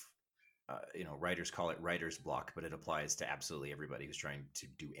stretches of, writers call it writer's block, but it applies to absolutely everybody who's trying to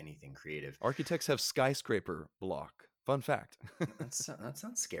do anything creative. Architects have skyscraper block. Fun fact. That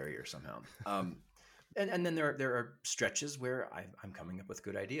sounds scarier somehow. And then there are stretches where I'm coming up with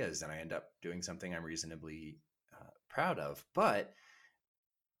good ideas and I end up doing something I'm reasonably proud of. But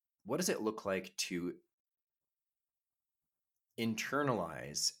what does it look like to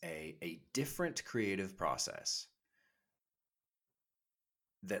internalize a different creative process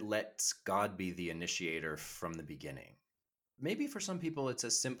that lets God be the initiator from the beginning? Maybe for some people, it's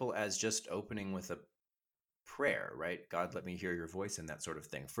as simple as just opening with a prayer, right? God, let me hear your voice, and that sort of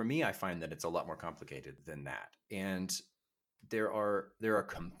thing. For me, I find that it's a lot more complicated than that. And there are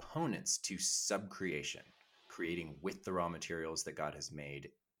components to subcreation, creating with the raw materials that God has made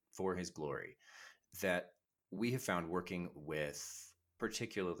for his glory, that we have found working with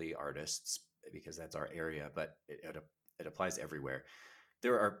particularly artists, because that's our area, but it applies everywhere.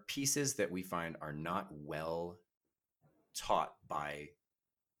 There are pieces that we find are not well taught by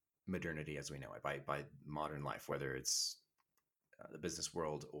modernity as we know it, by modern life, whether it's the business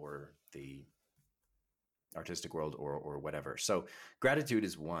world or the artistic world or whatever. So gratitude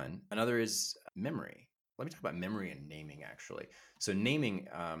is one. Another is memory. Let me talk about memory and naming, actually. So naming,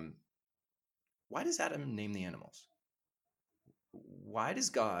 why does Adam name the animals? Why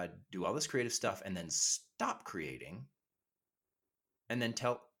does God do all this creative stuff and then stop creating and then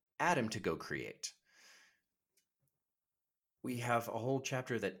tell Adam to go create? We have a whole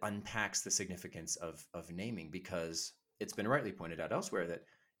chapter that unpacks the significance of naming, because it's been rightly pointed out elsewhere that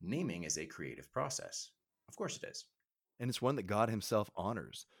naming is a creative process. Of course it is. And it's one that God himself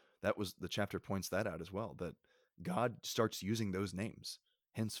honors. The chapter points that out as well, that God starts using those names.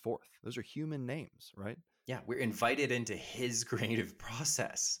 henceforth. Those are human names, right? Yeah, we're invited into his creative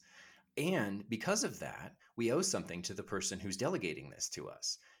process. And because of that, we owe something to the person who's delegating this to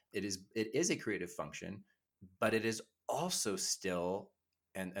us. It is a creative function, but it is also still,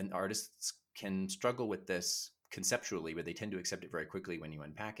 and artists can struggle with this conceptually, but they tend to accept it very quickly when you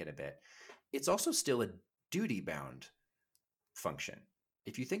unpack it a bit. It's also still a duty bound function.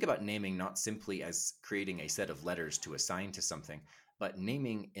 If you think about naming not simply as creating a set of letters to assign to something, but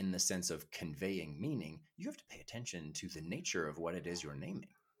naming in the sense of conveying meaning, you have to pay attention to the nature of what it is you're naming.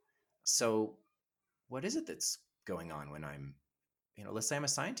 So, what is it that's going on when I'm, let's say I'm a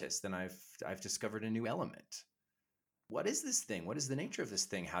scientist and I've discovered a new element. What is this thing? What is the nature of this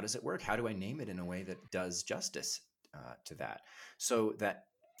thing? How does it work? How do I name it in a way that does justice to that? So that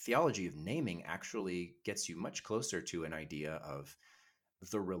theology of naming actually gets you much closer to an idea of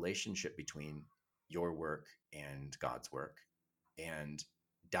the relationship between your work and God's work. And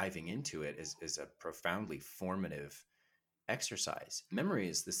diving into it is a profoundly formative exercise. Memory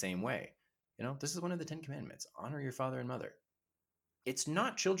is the same way. This is one of the 10 commandments: honor your father and mother. It's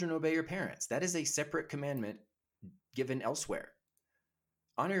not children obey your parents. That is a separate commandment given elsewhere.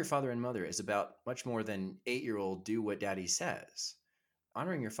 Honor your father and mother is about much more than 8-year-old do what daddy says.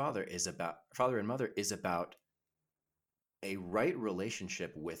 Honoring your father and mother is about a right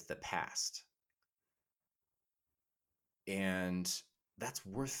relationship with the past. And that's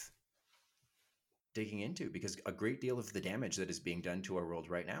worth digging into, because a great deal of the damage that is being done to our world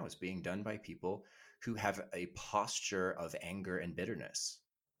right now is being done by people who have a posture of anger and bitterness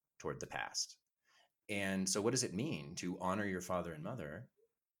toward the past. And so what does it mean to honor your father and mother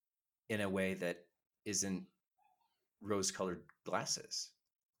in a way that isn't rose-colored glasses?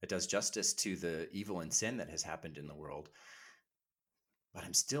 It does justice to the evil and sin that has happened in the world, but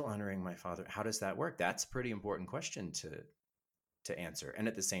I'm still honoring my father. How does that work? That's a pretty important question to answer. And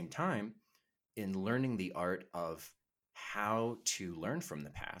at the same time, in learning the art of how to learn from the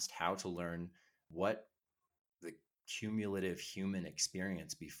past, how to learn what the cumulative human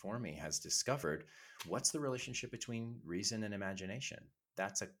experience before me has discovered, what's the relationship between reason and imagination?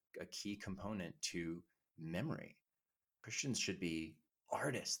 That's a key component to memory. Christians should be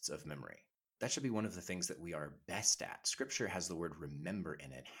artists of memory. That should be one of the things that we are best at. Scripture has the word remember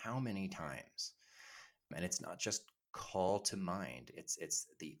in it. How many times? And it's not just call to mind. It's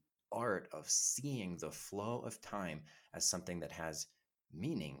the art of seeing the flow of time as something that has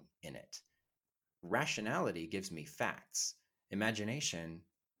meaning in it. Rationality gives me facts. Imagination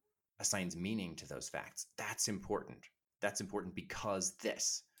assigns meaning to those facts. That's important. That's important because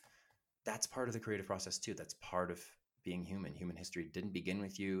that's part of the creative process too. That's part of being human. Human history didn't begin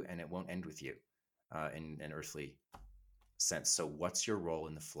with you, and it won't end with you in an earthly sense. So what's your role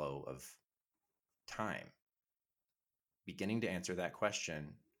in the flow of time? Beginning to answer that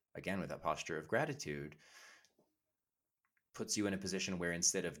question, again, with that posture of gratitude, puts you in a position where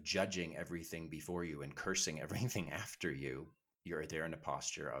instead of judging everything before you and cursing everything after you, you're there in a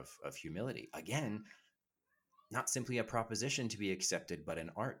posture of humility. Again, not simply a proposition to be accepted, but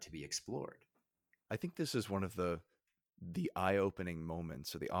an art to be explored. I think this is one of the eye-opening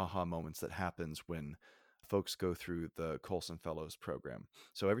moments, or the aha moments, that happens when folks go through the Colson Fellows program.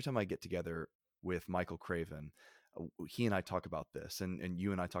 So every time I get together with Michael Craven, he and I talk about this, and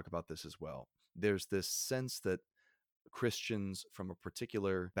you and I talk about this as well. There's this sense that Christians from a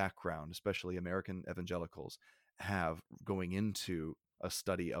particular background, especially American evangelicals, have going into a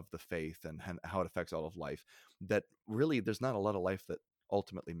study of the faith and how it affects all of life, that really there's not a lot of life that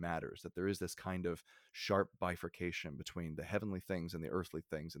ultimately matters, that there is this kind of sharp bifurcation between the heavenly things and the earthly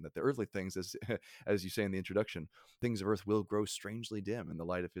things, and that the earthly things, as you say in the introduction, things of earth will grow strangely dim in the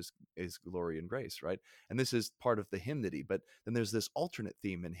light of his glory and grace, right? And this is part of the hymnody. But then there's this alternate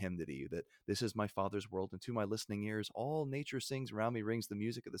theme in hymnody, that this is my Father's world, and to my listening ears all nature sings, around me rings the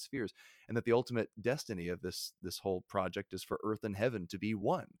music of the spheres, and that the ultimate destiny of this whole project is for earth and heaven to be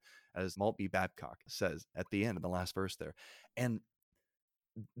one, as Maltby Babcock says at the end, in the last verse there. And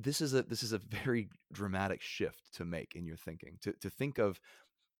this is a very dramatic shift to make in your thinking, to think of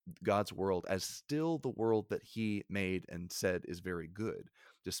God's world as still the world that he made and said is very good,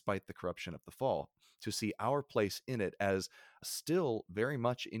 despite the corruption of the fall, to see our place in it as still very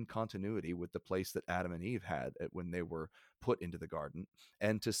much in continuity with the place that Adam and Eve had when they were put into the garden,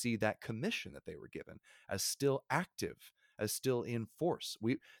 and to see that commission that they were given as still active, as still in force.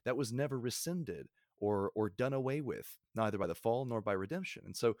 That was never rescinded or done away with, neither by the fall nor by redemption.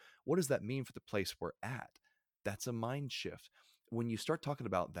 And so what does that mean for the place we're at? That's a mind shift. When you start talking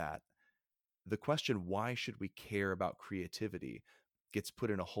about that, the question, why should we care about creativity, gets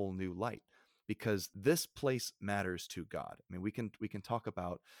put in a whole new light. because this place matters to God. I mean, we can talk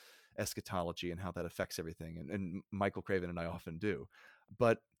about eschatology and how that affects everything, and Michael Craven and I often do.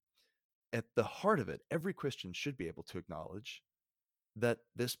 But at the heart of it, every Christian should be able to acknowledge that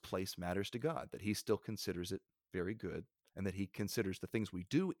this place matters to God, that he still considers it very good, and that he considers the things we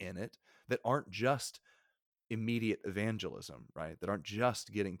do in it that aren't just immediate evangelism, right? That aren't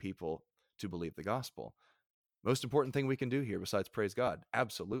just getting people to believe the gospel. Most important thing we can do here besides praise God,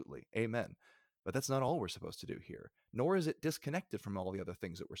 absolutely, amen. But that's not all we're supposed to do here, nor is it disconnected from all the other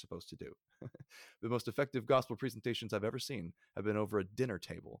things that we're supposed to do. The most effective gospel presentations I've ever seen have been over a dinner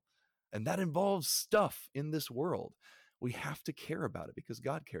table, and that involves stuff in this world. We have to care about it because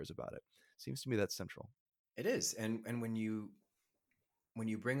God cares about it. Seems to me that's central. It is. And when you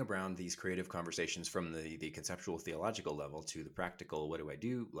bring around these creative conversations from the conceptual theological level to the practical what do I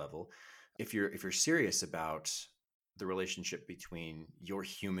do level, if you're serious about the relationship between your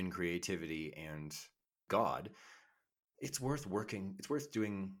human creativity and God, it's worth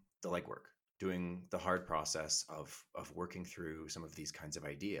doing the legwork, doing the hard process of working through some of these kinds of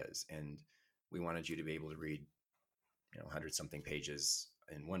ideas. And we wanted you to be able to read 100 something pages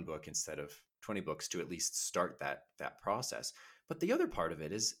in one book instead of 20 books to at least start that process. But the other part of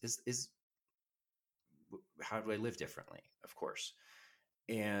it is how do I live differently, of course.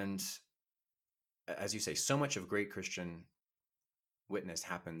 And as you say, so much of great Christian witness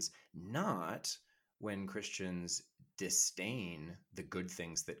happens not when Christians disdain the good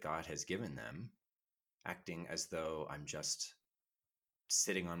things that God has given them, acting as though I'm just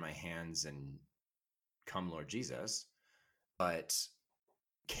sitting on my hands and come Lord Jesus, but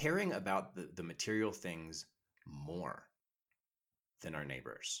caring about the material things more than our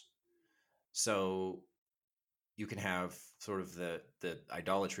neighbors. So you can have sort of the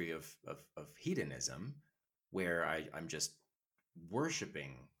idolatry of hedonism, where I'm just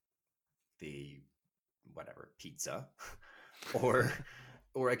worshiping the whatever pizza, or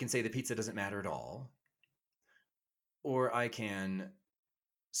I can say the pizza doesn't matter at all, or I can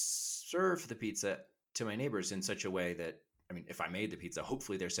serve the pizza to my neighbors in such a way that, I mean, if I made the pizza,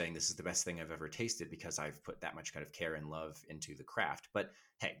 hopefully they're saying this is the best thing I've ever tasted because I've put that much kind of care and love into the craft. But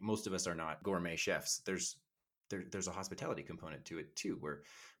hey, most of us are not gourmet chefs. There's a hospitality component to it too.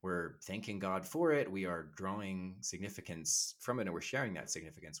 We're thanking God for it. We are drawing significance from it, and we're sharing that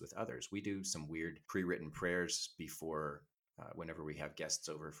significance with others. We do some weird pre-written prayers before, whenever we have guests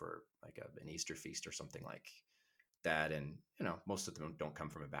over for like an Easter feast or something like that. And most of them don't come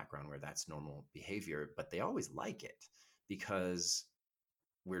from a background where that's normal behavior, but they always like it because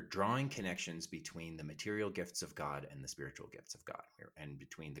we're drawing connections between the material gifts of God and the spiritual gifts of God, and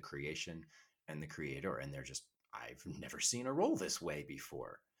between the creation and the creator. And they're just, I've never seen a role this way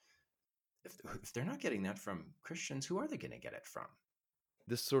before. If they're not getting that from Christians, who are they going to get it from?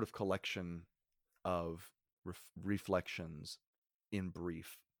 This sort of collection of reflections in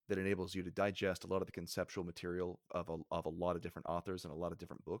brief that enables you to digest a lot of the conceptual material of a lot of different authors and a lot of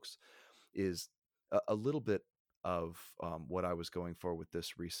different books is a little bit of what I was going for with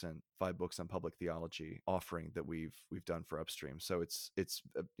this recent 5 books on public theology offering that we've done for Upstream. So it's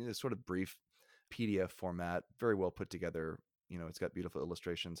a sort of brief PDF format, very well put together. It's got beautiful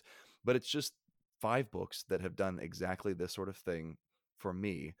illustrations, but it's just 5 books that have done exactly this sort of thing for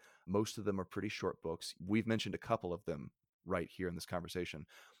me. Most of them are pretty short books. We've mentioned a couple of them right here in this conversation,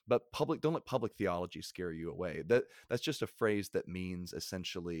 but don't let public theology scare you away. That's just a phrase that means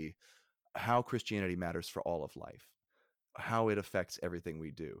essentially how Christianity matters for all of life, how it affects everything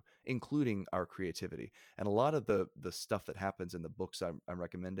we do, including our creativity. And a lot of the stuff that happens in the books I'm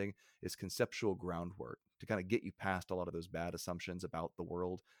recommending is conceptual groundwork to kind of get you past a lot of those bad assumptions about the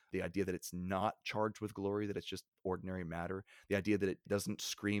world, the idea that it's not charged with glory, that it's just ordinary matter, the idea that it doesn't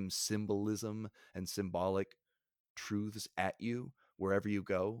scream symbolism and symbolic truths at you wherever you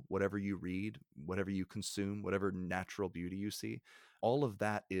go, whatever you read, whatever you consume, whatever natural beauty you see. All of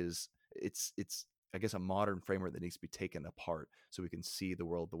that is, it's I guess a modern framework that needs to be taken apart so we can see the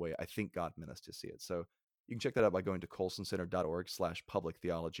world the way I think God meant us to see it. So you can check that out by going to colsoncenter.org/public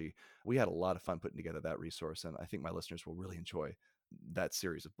theology. We had a lot of fun putting together that resource, and I think my listeners will really enjoy that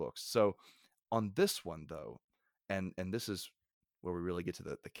series of books. So on this one though, and this is where we really get to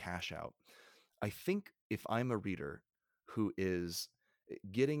the cash out. I think if I'm a reader who is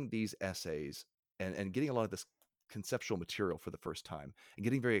getting these essays and getting a lot of this conceptual material for the first time and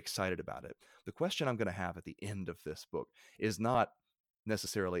getting very excited about it, the question I'm going to have at the end of this book is not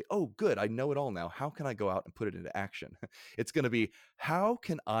necessarily, oh, good, I know it all now. How can I go out and put it into action? It's going to be, how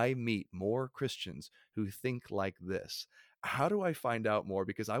can I meet more Christians who think like this? How do I find out more?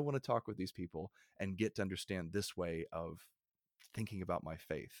 Because I want to talk with these people and get to understand this way of thinking about my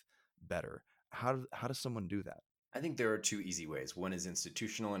faith better. How does someone do that? I think there are two easy ways. One is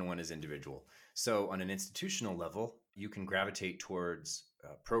institutional and one is individual. So, on an institutional level, you can gravitate towards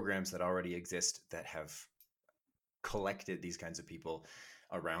programs that already exist that have collected these kinds of people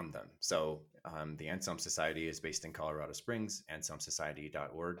around them. So the Anselm Society is based in Colorado Springs,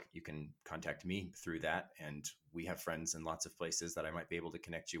 anselmsociety.org. You can contact me through that. And we have friends in lots of places that I might be able to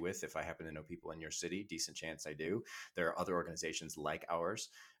connect you with if I happen to know people in your city. Decent chance I do. There are other organizations like ours.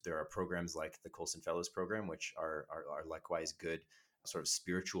 There are programs like the Colson Fellows Program, which are likewise good sort of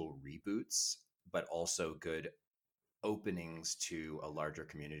spiritual reboots, but also good openings to a larger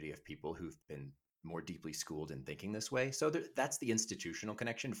community of people who've been more deeply schooled in thinking this way. So that's the institutional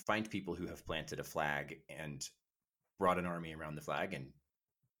connection. Find people who have planted a flag and brought an army around the flag and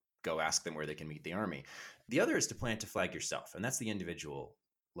go ask them where they can meet the army. The other is to plant a flag yourself, and that's the individual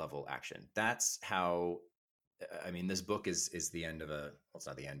level action. That's how, I mean, this book is the end of well, it's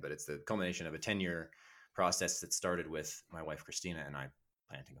not the end, but it's the culmination of a 10-year process that started with my wife, Christina, and I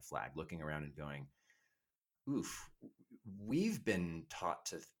planting a flag, looking around and going, oof, we've been taught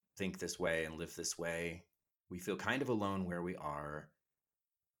to think this way and live this way. We feel kind of alone where we are.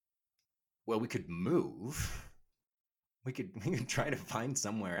 Well, we could move. We could try to find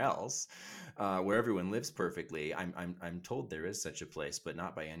somewhere else where everyone lives perfectly. I'm told there is such a place, but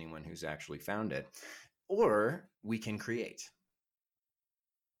not by anyone who's actually found it. Or we can create.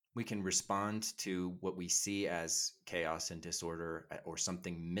 We can respond to what we see as chaos and disorder or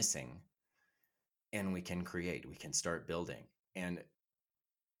something missing, and we can create. We can start building. And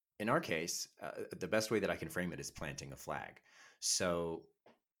in our case, the best way that I can frame it is planting a flag. So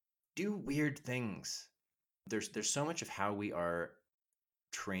do weird things. There's so much of how we are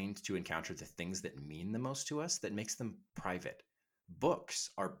trained to encounter the things that mean the most to us that makes them private. Books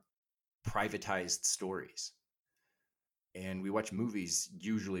are privatized stories. And we watch movies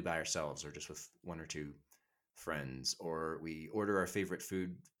usually by ourselves or just with one or two friends, or we order our favorite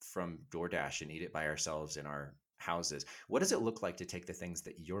food from DoorDash and eat it by ourselves in our houses. What does it look like to take the things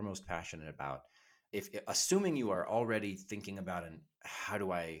that you're most passionate about, if assuming you are already thinking about and how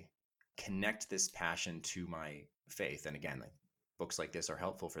do I connect this passion to my faith? And again, like, books like this are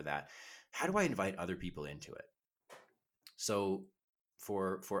helpful for that. How do I invite other people into it? So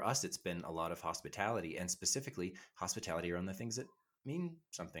for us, it's been a lot of hospitality, and specifically hospitality around the things that mean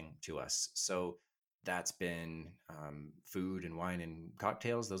something to us. So that's been food and wine and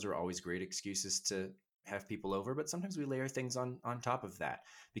cocktails. Those are always great excuses to have people over, but sometimes we layer things on top of that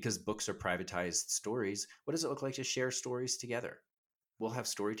because books are privatized stories. What does it look like to share stories together? We'll have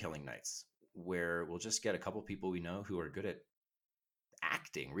storytelling nights where we'll just get a couple people we know who are good at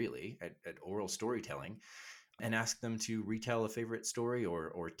acting, really, at oral storytelling, and ask them to retell a favorite story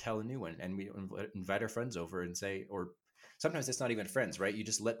or tell a new one. And we invite our friends over and say, or sometimes it's not even friends, right? You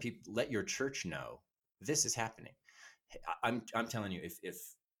just let your church know this is happening. I'm telling you,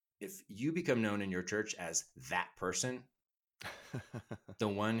 if you become known in your church as that person, the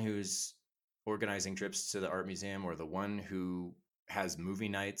one who's organizing trips to the art museum, or the one who has movie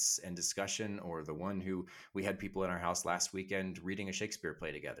nights and discussion, or the one who, we had people in our house last weekend reading a Shakespeare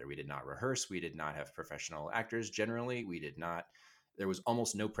play together. We did not rehearse. We did not have professional actors. Generally, there was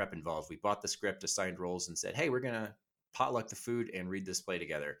almost no prep involved. We bought the script, assigned roles, and said, hey, we're going to potluck the food and read this play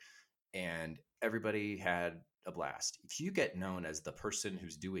together. And everybody had a blast. If you get known as the person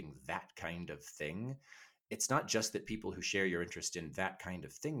who's doing that kind of thing, it's not just that people who share your interest in that kind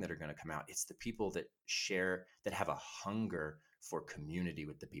of thing that are going to come out. It's the people that have a hunger for community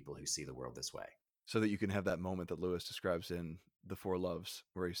with the people who see the world this way. So that you can have that moment that Lewis describes in The Four Loves,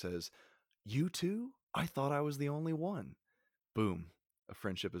 where he says, you too? I thought I was the only one. Boom. A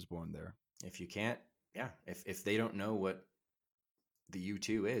friendship is born there. If you can't, yeah. If they don't know what the you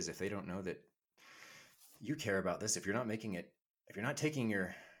too is, if they don't know that you care about this, if you're not taking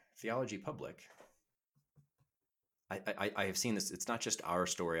your theology public, I have seen this. It's not just our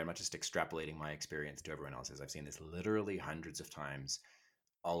story. I'm not just extrapolating my experience to everyone else's. I've seen this literally hundreds of times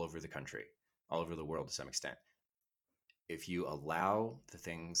all over the country, all over the world to some extent. If you allow the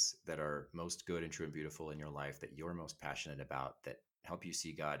things that are most good and true and beautiful in your life, that you're most passionate about, that help you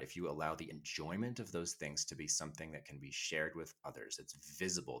see God, if you allow the enjoyment of those things to be something that can be shared with others, it's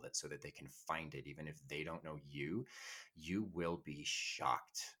visible, that so that they can find it, even if they don't know you, you will be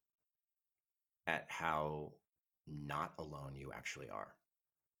shocked at how not alone you actually are.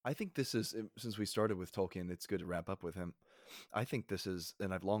 I think this is, since we started with Tolkien, it's good to wrap up with him. I think this is,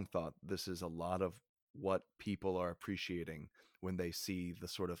 and I've long thought this is a lot of what people are appreciating when they see the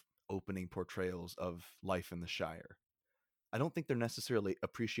sort of opening portrayals of life in the Shire. I don't think they're necessarily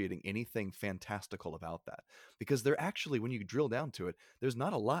appreciating anything fantastical about that, because they're actually, when you drill down to it, there's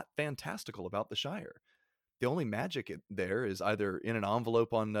not a lot fantastical about the Shire. The only magic there is either in an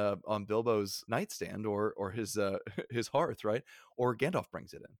envelope on Bilbo's nightstand or his his hearth, right? Or Gandalf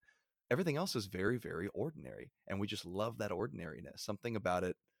brings it in. Everything else is very, very ordinary, and we just love that ordinariness. Something about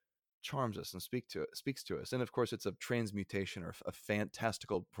it charms us and speaks to us. And of course, it's a transmutation or a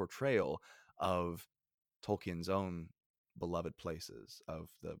fantastical portrayal of Tolkien's own beloved places, of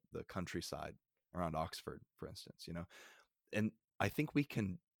the countryside around Oxford, for instance, And I think we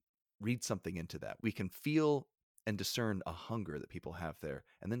can read something into that. We can feel and discern a hunger that people have there,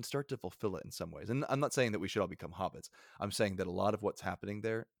 and then start to fulfill it in some ways. And I'm not saying that we should all become hobbits. I'm saying that a lot of what's happening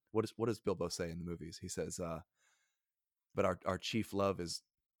there, what does Bilbo say in the movies? He says, but our chief love is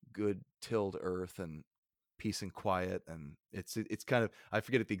good tilled earth and peace and quiet. And it's kind of, I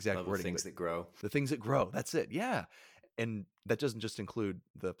forget the exact wording. Things that grow. The things that grow. That's it. Yeah. And that doesn't just include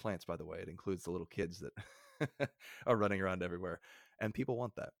the plants, by the way. It includes the little kids that are running around everywhere. And people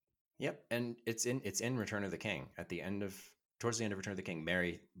want that. Yep. And it's in Return of the King. Towards the end of Return of the King,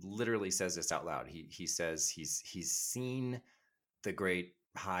 Merry literally says this out loud. He says he's seen the great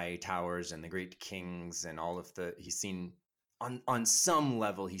high towers and the great kings and he's seen on some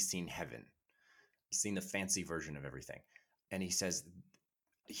level, he's seen heaven. He's seen the fancy version of everything. And he says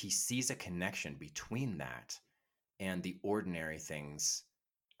he sees a connection between that and the ordinary things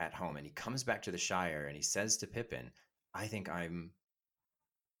at home. And he comes back to the Shire and he says to Pippin, I think I'm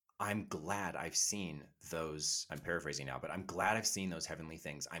glad I've seen those. I'm paraphrasing now, but I'm glad I've seen those heavenly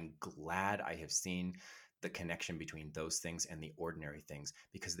things. I'm glad I have seen the connection between those things and the ordinary things,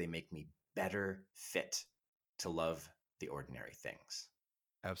 because they make me better fit to love the ordinary things.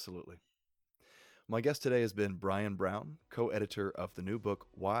 Absolutely. My guest today has been Brian Brown, co-editor of the new book,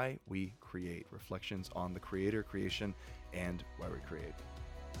 Why We Create, Reflections on the Creator, Creation, and Why We Create.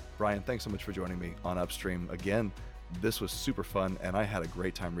 Brian, thanks so much for joining me on Upstream. Again, this was super fun, and I had a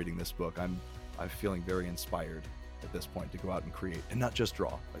great time reading this book. I'm feeling very inspired at this point to go out and create, and not just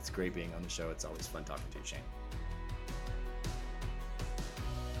draw. It's great being on the show. It's always fun talking to you, Shane.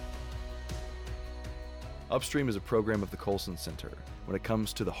 Upstream is a program of the Colson Center. When it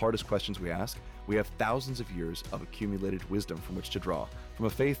comes to the hardest questions we ask, we have thousands of years of accumulated wisdom from which to draw, from a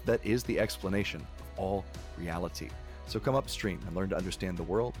faith that is the explanation of all reality. So come upstream and learn to understand the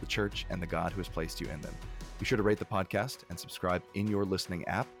world, the church, and the God who has placed you in them. Be sure to rate the podcast and subscribe in your listening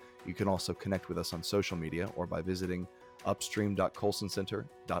app. You can also connect with us on social media or by visiting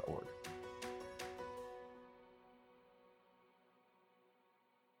upstream.colsoncenter.org.